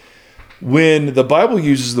towards. When the Bible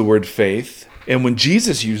uses the word faith, and when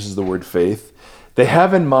Jesus uses the word faith, they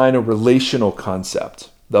have in mind a relational concept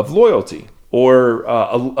of loyalty, or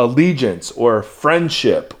allegiance, or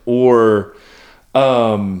friendship, or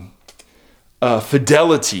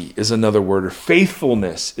fidelity is another word, or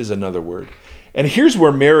faithfulness is another word. And here's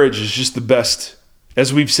where marriage is just the best,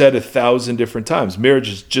 as we've said 1,000 different times, marriage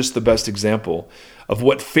is just the best example of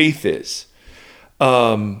what faith is.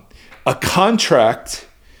 A contract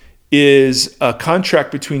is a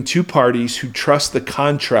contract between 2 parties who trust the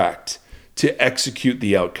contract to execute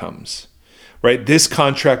the outcomes. Right? This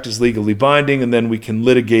contract is legally binding, and then we can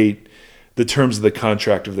litigate the terms of the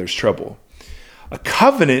contract if there's trouble. A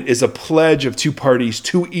covenant is a pledge of 2 parties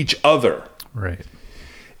to each other. Right.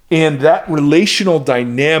 And that relational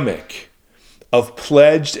dynamic of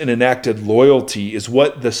pledged and enacted loyalty is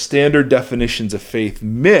what the standard definitions of faith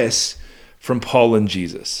miss from Paul and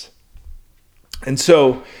Jesus. And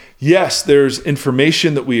so, yes, there's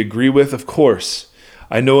information that we agree with, of course.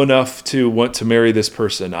 I know enough to want to marry this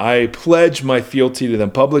person. I pledge my fealty to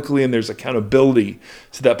them publicly, and there's accountability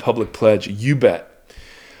to that public pledge. You bet.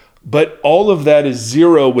 But all of that is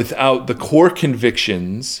zero without the core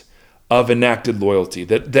convictions of enacted loyalty.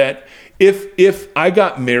 That if I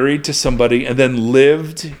got married to somebody and then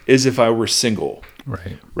lived as if I were single,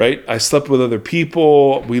 right? I slept with other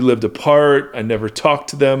people. We lived apart. I never talked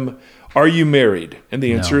to them. Are you married? And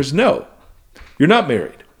the answer is no. You're not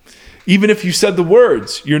married. Even if you said the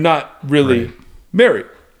words, you're not really married.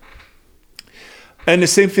 And the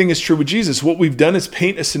same thing is true with Jesus. What we've done is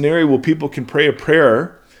paint a scenario where people can pray a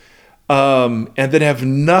prayer and then have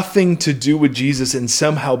nothing to do with Jesus and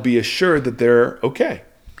somehow be assured that they're okay.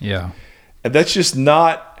 Yeah. And that's just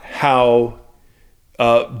not how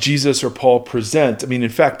Jesus or Paul present. I mean, in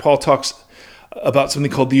fact, Paul talks about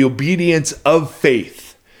something called the obedience of faith.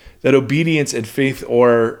 That obedience and faith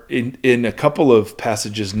are, in a couple of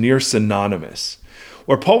passages, near synonymous.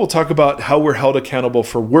 Where Paul will talk about how we're held accountable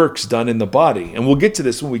for works done in the body. And we'll get to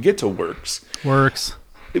this when we get to works.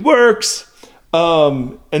 It works.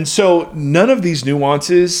 And so none of these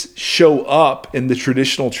nuances show up in the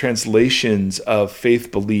traditional translations of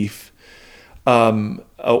faith, belief,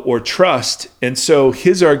 or trust. And so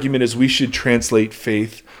his argument is we should translate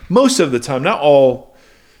faith most of the time, not all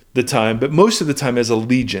the time, but most of the time as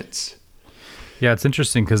allegiance. Yeah, it's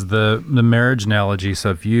interesting because the marriage analogy, so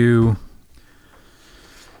if you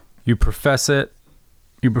profess it,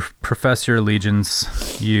 you profess your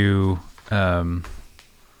allegiance, you, what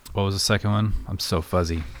was the second one? I'm so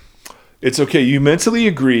fuzzy. It's okay. You mentally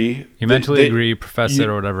agree. You profess it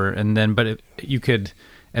or whatever, and then, you could,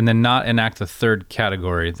 and then not enact the third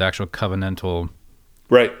category, the actual covenantal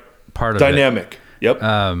part of dynamic. Yep.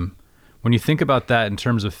 When you think about that in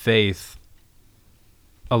terms of faith,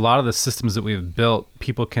 a lot of the systems that we've built,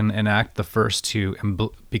 people can enact the first two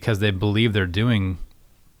because they believe they're doing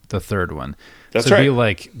the third one. That's right. It'd be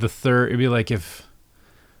like the third. It'd be like if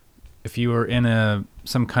you were in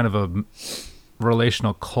some kind of a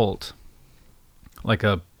relational cult, like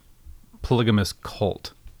a polygamous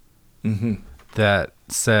cult, that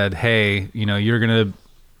said, "Hey, you're gonna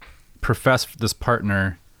profess this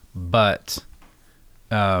partner, but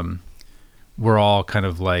we're all kind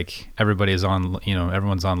of like everybody's on,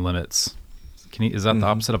 everyone's on limits." Is that the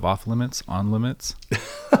opposite of off limits? On limits?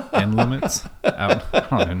 In limits? Out? I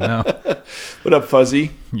don't even know. What up,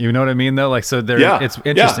 Fuzzy? You know what I mean, though? Like, so it's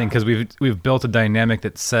interesting because we've built a dynamic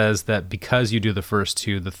that says that because you do the first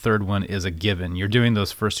two, the third one is a given. You're doing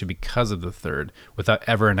those first two because of the third, without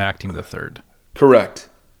ever enacting the third. Correct.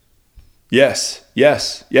 Yes.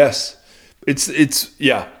 It's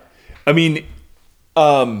yeah. I mean,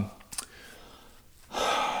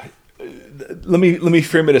 let me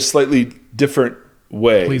frame it a slightly different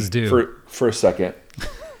way. Please do. For a second.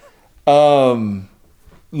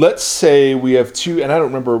 Let's say we have two, and I don't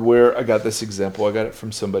remember where I got this example. I got it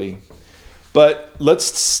from somebody. But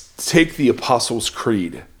let's take the Apostles'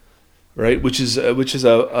 Creed, right? Which is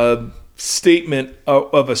a statement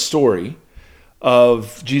of a story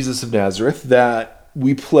of Jesus of Nazareth that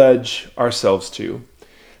we pledge ourselves to.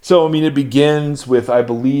 So, I mean, it begins with, I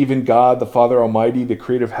believe in God, the Father Almighty, the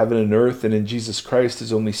creator of heaven and earth, and in Jesus Christ,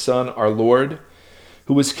 his only Son, our Lord,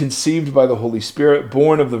 who was conceived by the Holy Spirit,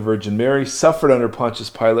 born of the Virgin Mary, suffered under Pontius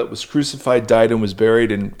Pilate, was crucified, died, and was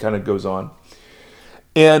buried, and kind of goes on.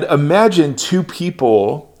 And imagine two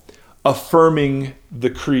people affirming the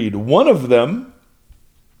creed. One of them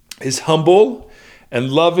is humble and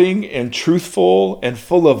loving and truthful and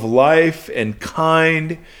full of life and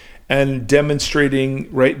kind and demonstrating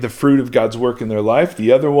the fruit of God's work in their life.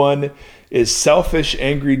 The other one is selfish,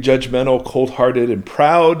 angry, judgmental, cold-hearted, and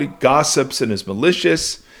proud, gossips, and is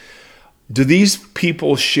malicious. Do these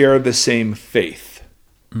people share the same faith?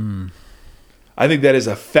 I think that is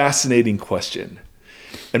a fascinating question.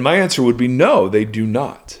 And my answer would be no, they do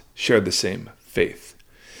not share the same faith.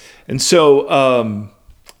 And so,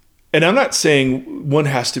 and I'm not saying one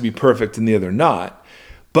has to be perfect and the other not.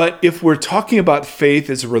 But if we're talking about faith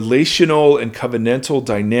as a relational and covenantal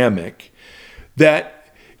dynamic,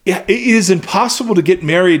 that it is impossible to get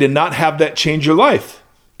married and not have that change your life.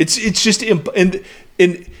 It's just in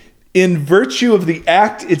virtue of the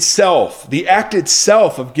act itself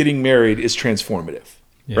of getting married is transformative,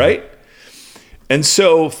 right? And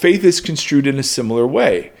so faith is construed in a similar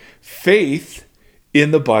way. Faith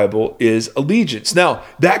in the Bible is allegiance. Now,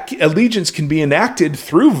 that allegiance can be enacted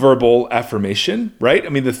through verbal affirmation, right? I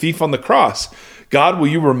mean, the thief on the cross, God, will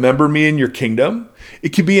you remember me in your kingdom?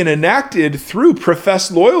 It can be enacted through professed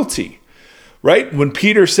loyalty, right? When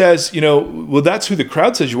Peter says, well, that's who the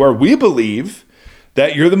crowd says you are. We believe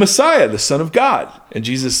that you're the Messiah, the Son of God. And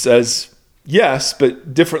Jesus says, yes,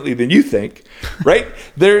 but differently than you think, right?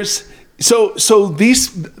 So these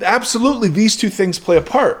two things play a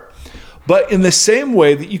part. But in the same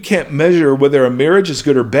way that you can't measure whether a marriage is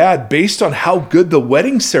good or bad based on how good the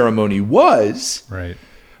wedding ceremony was, Right.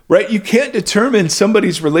 right? You can't determine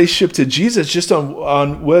somebody's relationship to Jesus just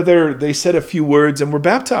on whether they said a few words and were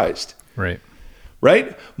baptized, Right.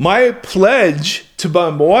 right? My pledge to my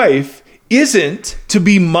wife isn't to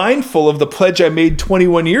be mindful of the pledge I made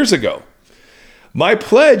 21 years ago. My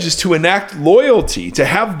pledge is to enact loyalty, to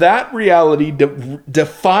have that reality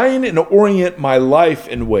define and orient my life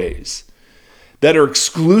in ways that are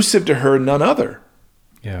exclusive to her and none other.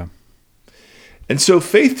 Yeah. And so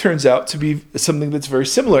faith turns out to be something that's very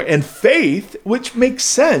similar. And faith, which makes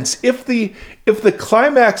sense, if the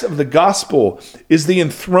climax of the gospel is the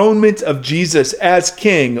enthronement of Jesus as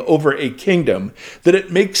king over a kingdom, that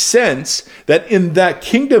it makes sense that in that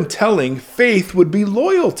kingdom telling, faith would be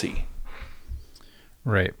loyalty.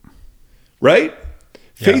 Right. Right?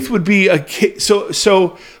 Yeah. Faith would be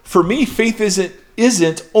so for me, faith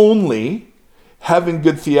isn't only having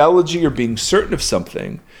good theology or being certain of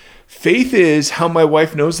something. Faith is how my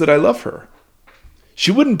wife knows that I love her. She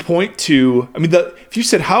wouldn't point to, if you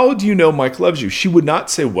said, how do you know Mike loves you? She would not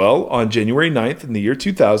say, well, on January 9th in the year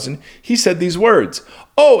 2000, he said these words.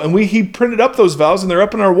 Oh, and he printed up those vows and they're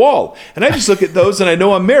up on our wall. And I just look at those and I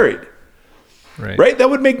know I'm married. Right? That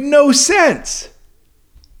would make no sense.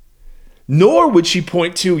 Nor would she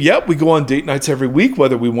point to, yep, we go on date nights every week,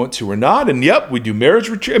 whether we want to or not. And yep, we do marriage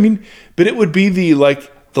retreat. But it would be the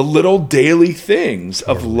little daily things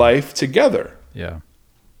of life together. Yeah.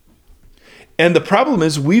 And the problem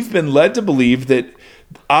is we've been led to believe that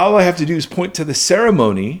all I have to do is point to the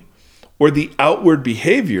ceremony or the outward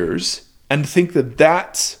behaviors and think that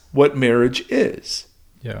that's what marriage is.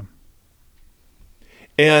 Yeah.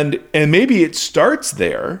 And maybe it starts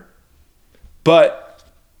there, but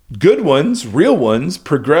good ones, real ones,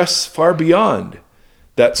 progress far beyond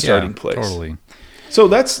that starting place. Totally. So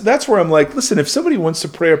that's where I'm like, listen, if somebody wants to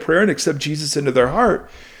pray a prayer and accept Jesus into their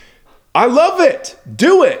heart, I love it.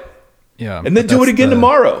 Do it. Yeah. And then do it again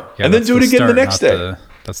tomorrow. And then do it again the next day.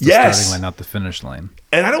 That's the starting line, not the finish line.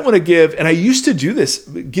 And I don't want to and I used to do this,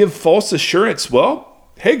 give false assurance. Well,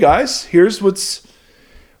 hey guys, here's what's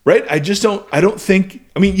right. I don't think,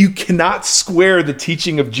 you cannot square the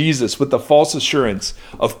teaching of Jesus with the false assurance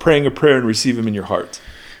of praying a prayer and receive him in your heart.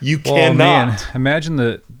 You cannot. Man, imagine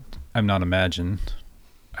that. I'm not imagine.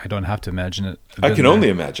 I don't have to imagine it. I can only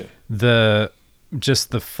imagine. The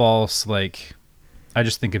false, I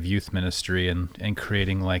just think of youth ministry and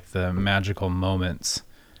creating the magical moments.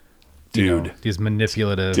 Dude. These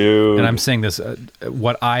manipulative. Dude. And I'm saying this,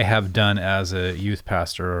 what I have done as a youth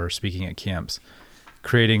pastor or speaking at camps,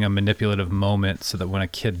 creating a manipulative moment so that when a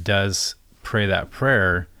kid does pray that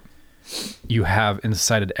prayer, you have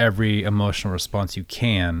incited every emotional response you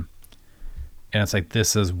can. And it's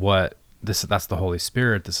that's the Holy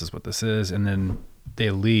Spirit. This is what this is. And then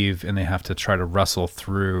they leave and they have to try to wrestle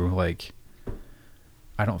through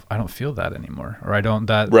I don't feel that anymore. Or I don't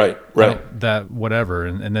that, right. That whatever.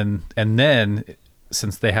 And then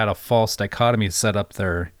since they had a false dichotomy set up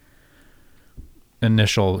their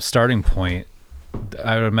initial starting point,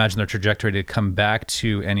 I would imagine their trajectory to come back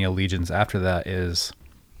to any allegiance after that is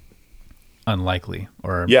unlikely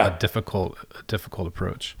or a difficult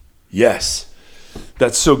approach. Yes.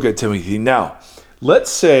 That's so good, Timothy. Now,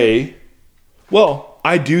 let's say,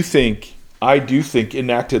 I do think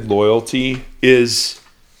enacted loyalty is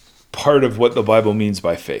part of what the Bible means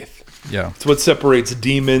by faith. Yeah. It's what separates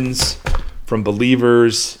demons from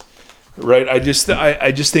believers, right? I just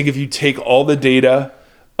think if you take all the data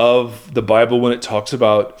of the Bible when it talks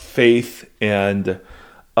about faith and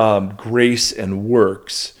grace and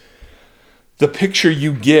works, the picture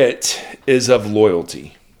you get is of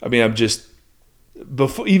loyalty. Even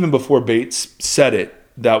before Bates said it,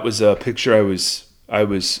 that was a picture I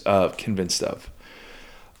was convinced of.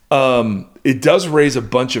 It does raise a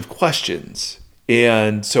bunch of questions,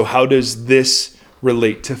 and so how does this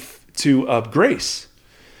relate to grace?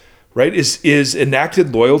 Right? Is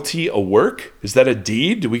enacted loyalty a work? Is that a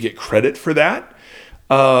deed? Do we get credit for that?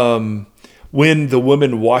 When the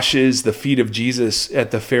woman washes the feet of Jesus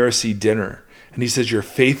at the Pharisee dinner, and he says, "Your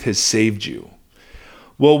faith has saved you."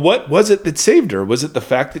 Well, what was it that saved her? Was it the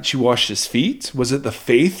fact that she washed his feet? Was it the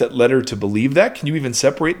faith that led her to believe that? Can you even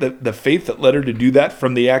separate the faith that led her to do that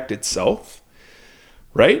from the act itself?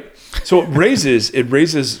 Right? So it raises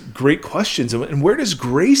great questions. And where does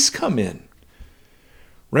grace come in?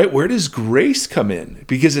 Right? Where does grace come in?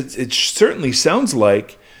 Because it certainly sounds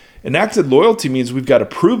like enacted loyalty means we've got to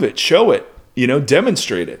prove it, show it,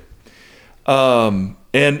 demonstrate it.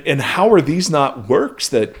 And how are these not works?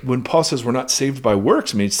 That when Paul says we're not saved by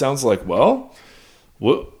works, I mean, it sounds like,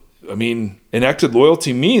 enacted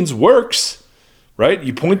loyalty means works, right?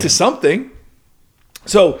 You point to something.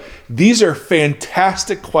 So these are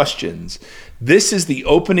fantastic questions. This is the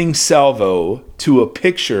opening salvo to a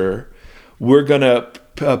picture we're going to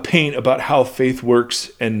paint about how faith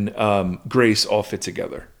works and grace all fit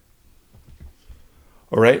together.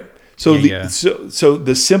 All right? So so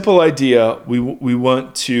the simple idea we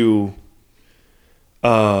want to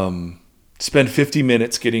spend 50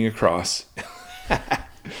 minutes getting across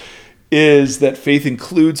is that faith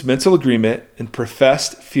includes mental agreement and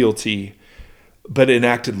professed fealty, but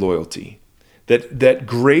enacted loyalty. That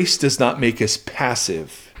grace does not make us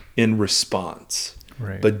passive in response,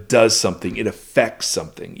 right, but does something. It affects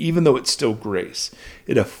something, even though it's still grace.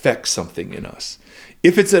 It affects something in us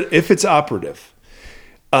if it's operative.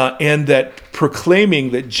 And that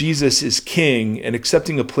proclaiming that Jesus is King and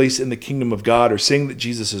accepting a place in the kingdom of God, or saying that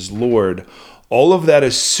Jesus is Lord, all of that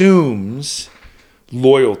assumes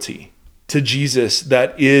loyalty to Jesus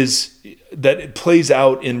that it plays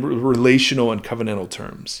out in relational and covenantal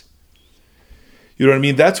terms. You know what I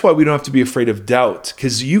mean? That's why we don't have to be afraid of doubt,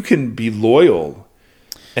 because you can be loyal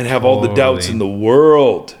and have all the doubts in the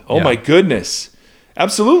world. Oh my goodness.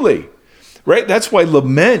 Absolutely. Right? That's why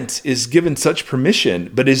lament is given such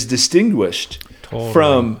permission, but is distinguished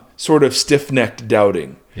from sort of stiff-necked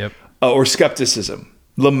doubting or skepticism.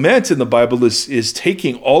 Lament in the Bible is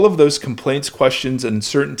taking all of those complaints, questions, and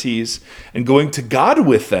uncertainties and going to God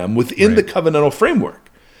with them within the covenantal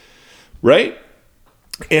framework, right?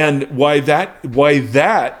 And why that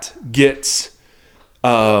gets,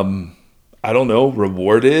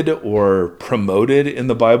 rewarded or promoted in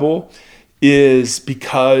the Bible is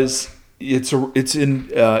because it's in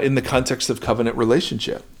the context of covenant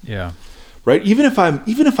relationship. Yeah. Right? Even if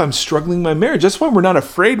I'm struggling in my marriage, that's why we're not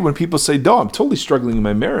afraid when people say, "No, I'm totally struggling in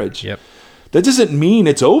my marriage." Yep. That doesn't mean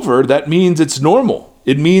it's over. That means it's normal.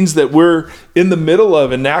 It means that we're in the middle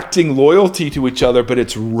of enacting loyalty to each other, but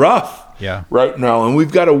it's rough right now, and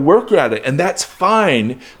we've got to work at it. And that's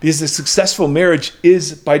fine, because a successful marriage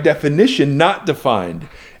is, by definition, not defined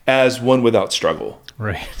as one without struggle.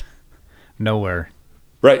 Right. Nowhere.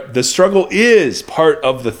 Right. The struggle is part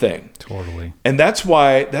of the thing. Totally. And that's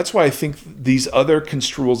why I think these other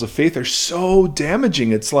construals of faith are so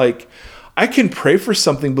damaging. It's like, I can pray for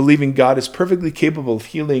something believing God is perfectly capable of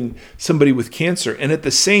healing somebody with cancer, and at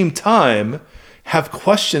the same time have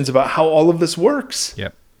questions about how all of this works.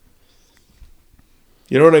 Yep.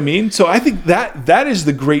 You know what I mean? So I think that is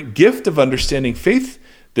the great gift of understanding faith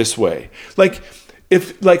this way. There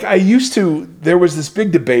was this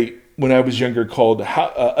big debate when I was younger called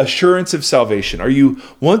assurance of salvation. Are you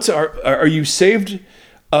saved?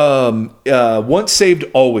 Once saved,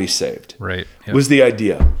 always saved. Right. Yep. Was the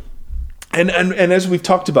idea. And as we've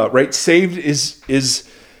talked about, right? Saved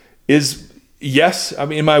is yes. I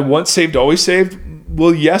mean, am I once saved, always saved?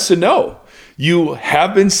 Well, yes and no. You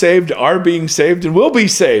have been saved, are being saved, and will be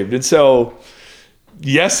saved. And so,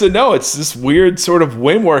 yes and no. It's this weird sort of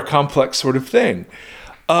way more complex sort of thing.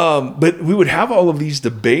 But we would have all of these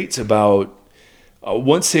debates about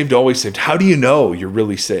once saved, always saved. How do you know you're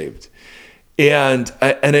really saved? And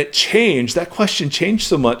it changed. That question changed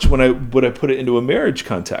so much when I put it into a marriage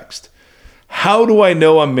context. How do I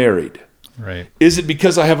know I'm married? Right. Is it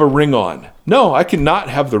because I have a ring on? No, I cannot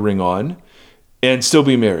have the ring on and still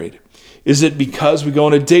be married. Is it because we go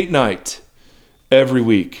on a date night every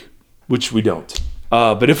week, which we don't?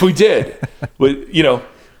 But if we did, no,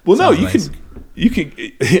 nice. You can.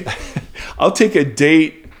 I'll take a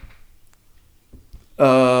date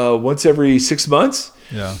once every 6 months.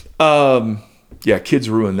 Yeah. Kids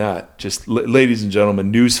ruin that. Just ladies and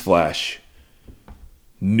gentlemen, newsflash.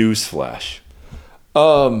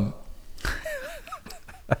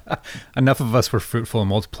 Enough of us were fruitful and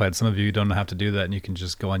multiplied. Some of you don't have to do that, and you can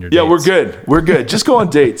just go on your dates. Yeah, we're good. Just go on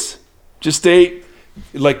dates. Just date,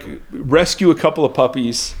 rescue a couple of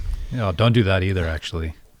puppies. No, don't do that either,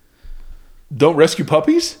 actually. Don't rescue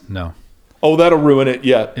puppies? No. Oh, that'll ruin it.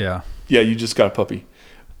 Yeah. Yeah, you just got a puppy.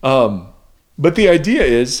 But the idea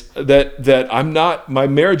is that I'm not, my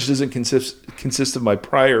marriage doesn't consist of my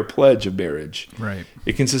prior pledge of marriage. Right.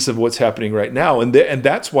 It consists of what's happening right now. And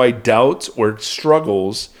that's why doubts or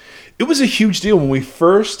struggles, it was a huge deal when we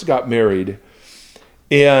first got married.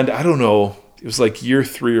 And I don't know, it was like year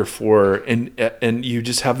 3 or 4. And you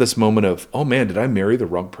just have this moment of, oh man, did I marry the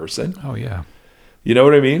wrong person? Oh yeah. You know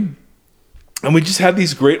what I mean? And we just had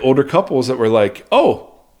these great older couples that were like,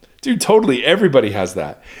 oh, dude, totally. Everybody has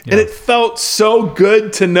that. Yeah. And it felt so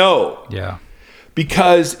good to know. Yeah.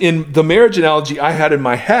 Because in the marriage analogy I had in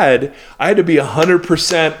my head, I had to be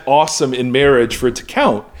 100% awesome in marriage for it to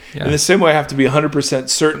count. Yeah. In the same way, I have to be 100%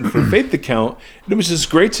 certain for faith to count. And it was just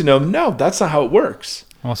great to know, no, that's not how it works.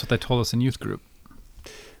 Well, that's what they told us in youth group.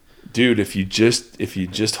 Dude, if you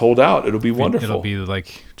just hold out, it'll be wonderful. It'll be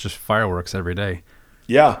like just fireworks every day.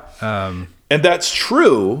 Yeah. And that's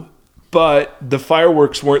true, but the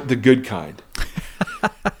fireworks weren't the good kind.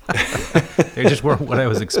 They just weren't what I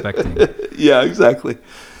was expecting. Yeah, exactly.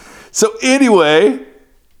 So anyway,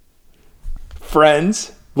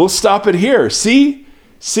 friends, we'll stop it here. See,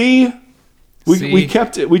 we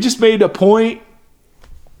kept it. We just made a point.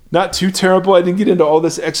 Not too terrible. I didn't get into all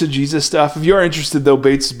this exegesis stuff. If you are interested, though,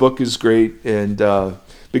 Bates' book is great, and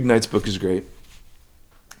Big Knight's book is great.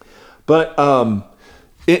 But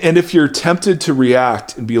and if you're tempted to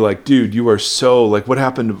react and be like, dude, you are so like, what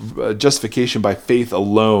happened to justification by faith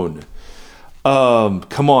alone?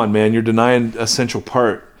 Come on, man, you're denying a central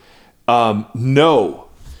part. No.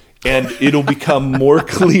 And it'll become more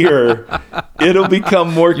clear. It'll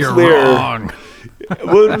become more You're clear. wrong.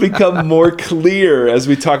 Will become more clear as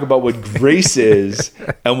we talk about what grace is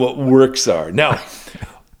and what works are. Now,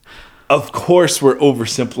 of course, we're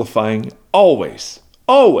oversimplifying always.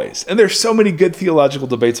 And there's so many good theological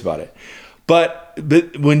debates about it. But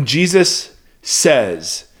when Jesus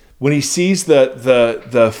says, when he sees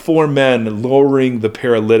the four men lowering the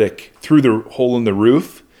paralytic through the hole in the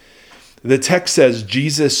roof, the text says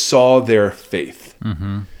Jesus saw their faith.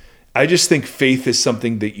 Mm-hmm. I just think faith is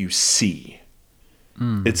something that you see.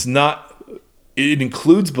 It's not, it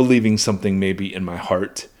includes believing something maybe in my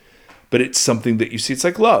heart, but it's something that you see. It's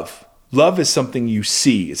like love. Love is something you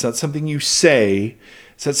see. It's not something you say.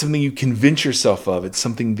 It's not something you convince yourself of. It's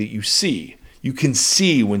something that you see. You can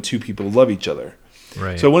see when two people love each other.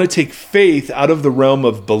 Right. So I want to take faith out of the realm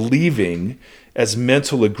of believing as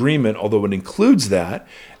mental agreement, although it includes that,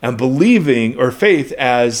 and believing or faith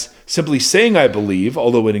as simply saying I believe,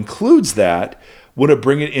 although it includes that. Want to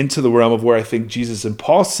bring it into the realm of where I think Jesus and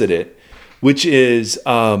Paul sit it, which is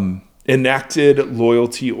enacted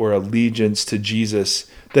loyalty or allegiance to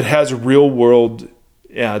Jesus that has real world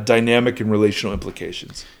dynamic and relational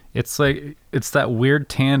implications. It's that weird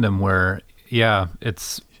tandem where, yeah,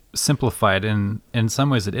 it's simplified, and in some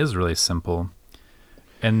ways it is really simple.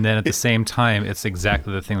 And then at the same time, it's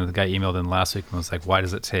exactly the thing that the guy emailed in last week and was like, why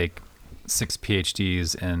does it take 6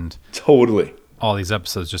 PhDs and totally all these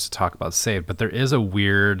episodes just to talk about saved? But there is a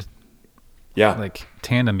weird like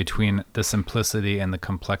tandem between the simplicity and the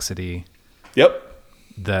complexity. Yep.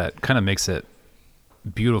 That kind of makes it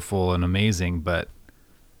beautiful and amazing, but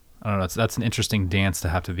I don't know, that's an interesting dance to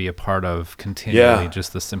have to be a part of continually,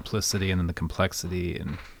 just the simplicity and then the complexity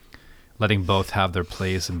and letting both have their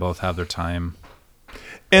place and both have their time.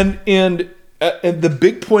 And the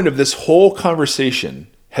big point of this whole conversation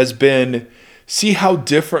has been, see how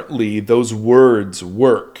differently those words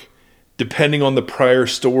work depending on the prior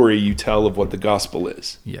story you tell of what the gospel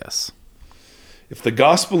is. Yes. If the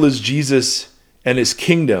gospel is Jesus and his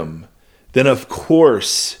kingdom, then of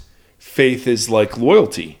course faith is like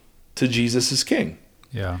loyalty to Jesus as king.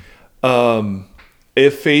 Yeah.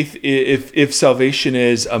 If salvation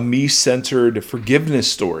is a me-centered forgiveness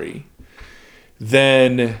story,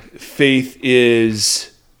 then faith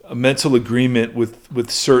is a mental agreement with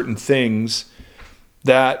certain things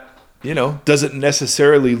that, doesn't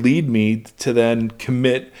necessarily lead me to then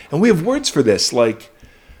commit. And we have words for this, like,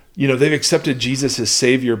 they've accepted Jesus as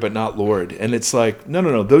Savior but not Lord. And it's like,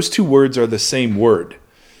 no. Those two words are the same word.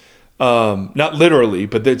 Not literally,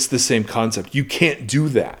 but it's the same concept. You can't do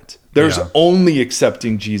that. There's only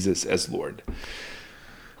accepting Jesus as Lord.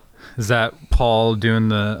 Is that Paul doing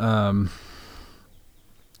the...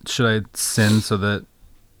 should I sin so that...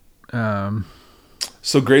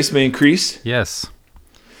 so grace may increase? Yes.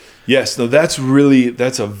 No, that's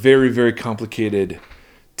a very, very complicated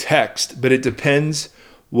text, but it depends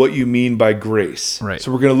what you mean by grace. Right. So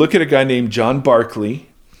we're going to look at a guy named John Barclay,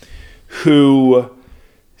 who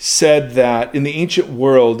said that in the ancient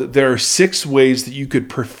world, there are 6 ways that you could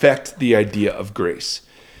perfect the idea of grace.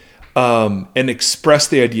 And express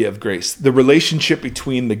the idea of grace. The relationship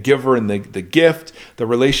between the giver and the gift, the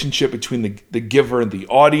relationship between the giver and the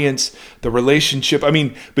audience, the relationship,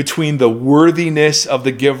 between the worthiness of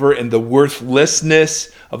the giver and the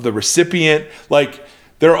worthlessness of the recipient. Like,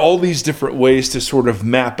 there are all these different ways to sort of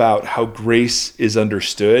map out how grace is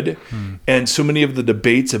understood. And so many of the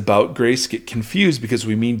debates about grace get confused because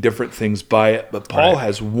we mean different things by it. But Paul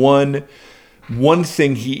has one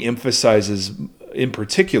thing he emphasizes in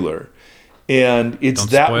particular, and it's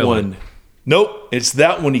that one. Nope, it's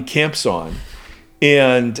that one he camps on,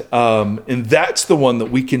 And that's the one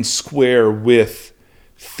that we can square with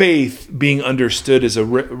faith being understood as a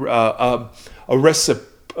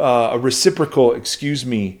reciprocal,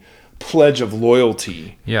 pledge of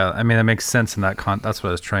loyalty. Yeah, I mean, that makes sense in that that's what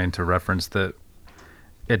I was trying to reference, that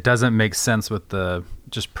it doesn't make sense with the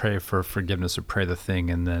just pray for forgiveness or pray the thing,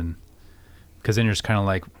 and then, because then you're just kind of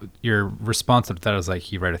like, your response to that is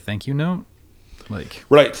like, you write a thank you note? Like,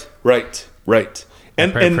 Right.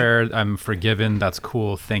 And prayer, I'm forgiven, that's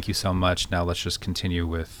cool, thank you so much, now let's just continue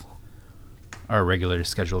with our regularly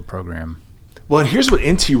scheduled program. Well, and here's what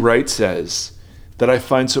N.T. Wright says that I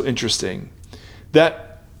find so interesting.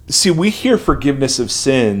 That, see, we hear forgiveness of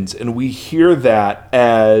sins, and we hear that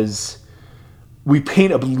as we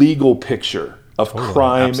paint a legal picture of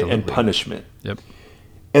crime absolutely. and punishment. Yep.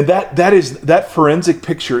 And that forensic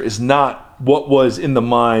picture is not what was in the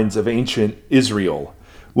minds of ancient Israel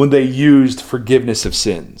when they used forgiveness of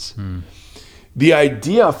sins. The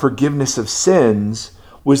idea of forgiveness of sins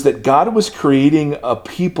was that God was creating a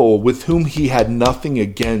people with whom he had nothing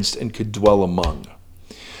against and could dwell among.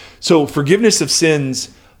 So forgiveness of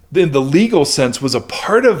sins, in the legal sense, was a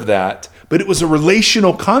part of that, but it was a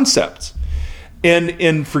relational concept. And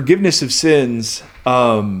in forgiveness of sins,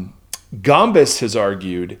 Gombis has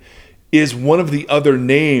argued, is one of the other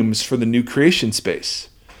names for the new creation space.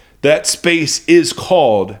 That space is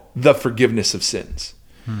called the forgiveness of sins.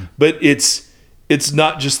 But it's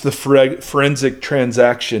not just the forensic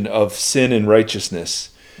transaction of sin and righteousness.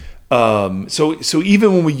 So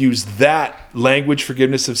even when we use that language,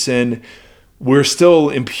 forgiveness of sin, we're still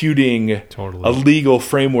imputing a legal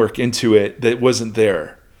framework into it that wasn't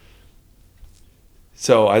there.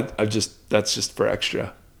 So that's just for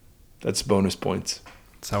extra. That's bonus points.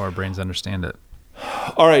 That's how our brains understand it.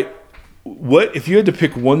 All right. What if you had to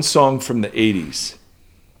pick one song from the 80s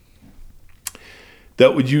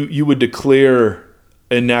that you would declare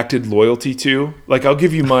enacted loyalty to? Like, I'll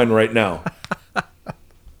give you mine right now.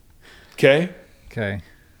 Okay? Okay.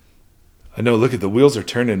 I know, look at the wheels are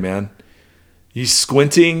turning, man. He's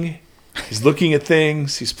squinting. He's looking at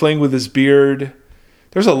things. He's playing with his beard.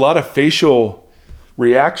 There's a lot of facial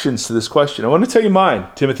reactions to this question. I want to tell you mine,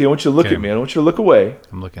 Timothy. I want you to look at me. I don't want you to look away.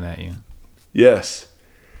 I'm looking at you. Yes.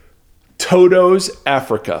 Toto's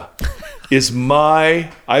Africa is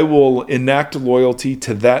I will enact loyalty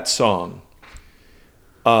to that song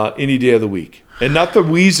any day of the week. And not the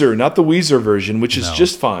Weezer version, which is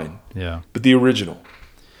just fine. Yeah. But the original.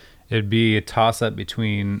 It'd be a toss-up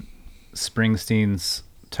between Springsteen's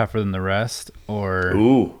Tougher Than the Rest or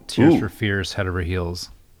Tears for Fears, Head Over Heels.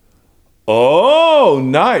 Oh,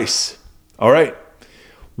 nice. All right.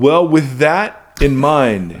 Well, with that in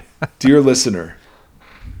mind, dear listener,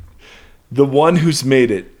 the one who's made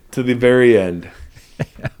it to the very end,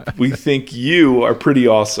 we think you are pretty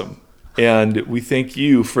awesome. And we thank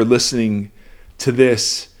you for listening to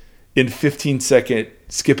this in 15-second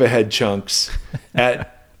skip-ahead chunks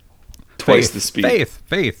at twice the speed.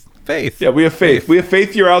 Faith. Yeah, we have faith. We have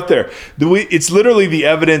faith you're out there. It's literally the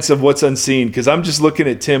evidence of what's unseen, because I'm just looking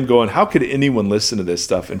at Tim going, how could anyone listen to this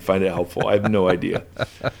stuff and find it helpful? I have no idea.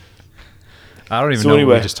 I don't even know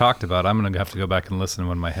what we just talked about. I'm going to have to go back and listen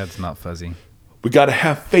when my head's not fuzzy. We got to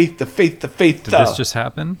have faith, the faith. Did this just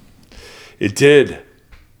happen? It did.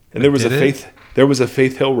 And there was a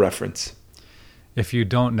Faith Hill reference. If you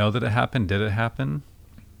don't know that it happened, did it happen?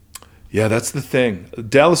 Yeah, that's the thing.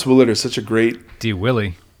 Dallas Willard is such a great... D.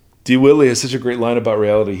 Willie has such a great line about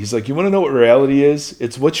reality. He's like, you want to know what reality is?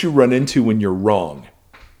 It's what you run into when you're wrong.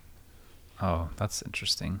 Oh, that's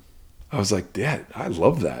interesting. I was like, Dad, I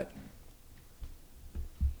love that.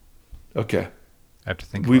 Okay. I have to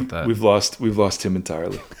think about that. We've lost him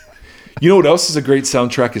entirely. You know what else is a great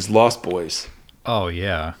soundtrack is Lost Boys. Oh,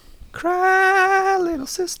 yeah. Cry, little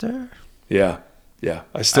sister. Yeah. I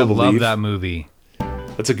believe. Love that movie.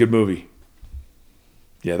 That's a good movie.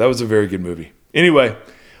 Yeah, that was a very good movie. Anyway,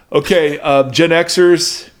 okay, Gen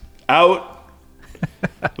Xers out.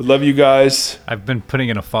 We love you guys. I've been putting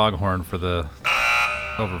in a foghorn for the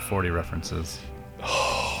over 40 references.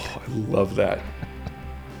 Oh, I love that.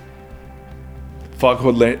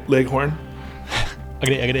 Foghorn Leghorn.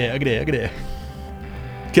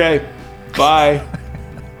 Okay, bye.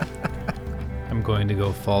 I'm going to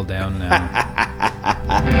go fall down now.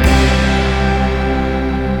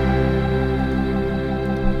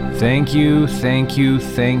 Thank you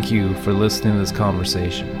for listening to this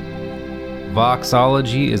conversation.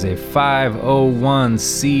 Voxology is a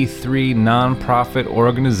 501c3 nonprofit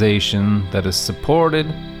organization that is supported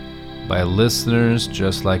by listeners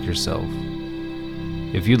just like yourself.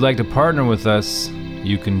 If you'd like to partner with us,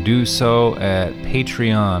 you can do so at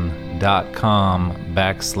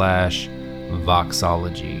patreon.com/Voxology.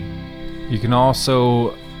 Voxology. You can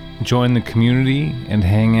also join the community and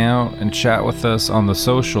hang out and chat with us on the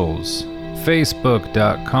socials.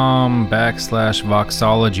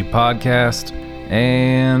 Facebook.com/Voxology Podcast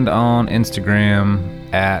and on Instagram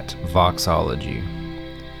 @Voxology.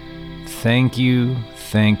 Thank you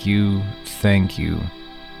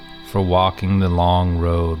for walking the long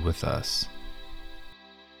road with us.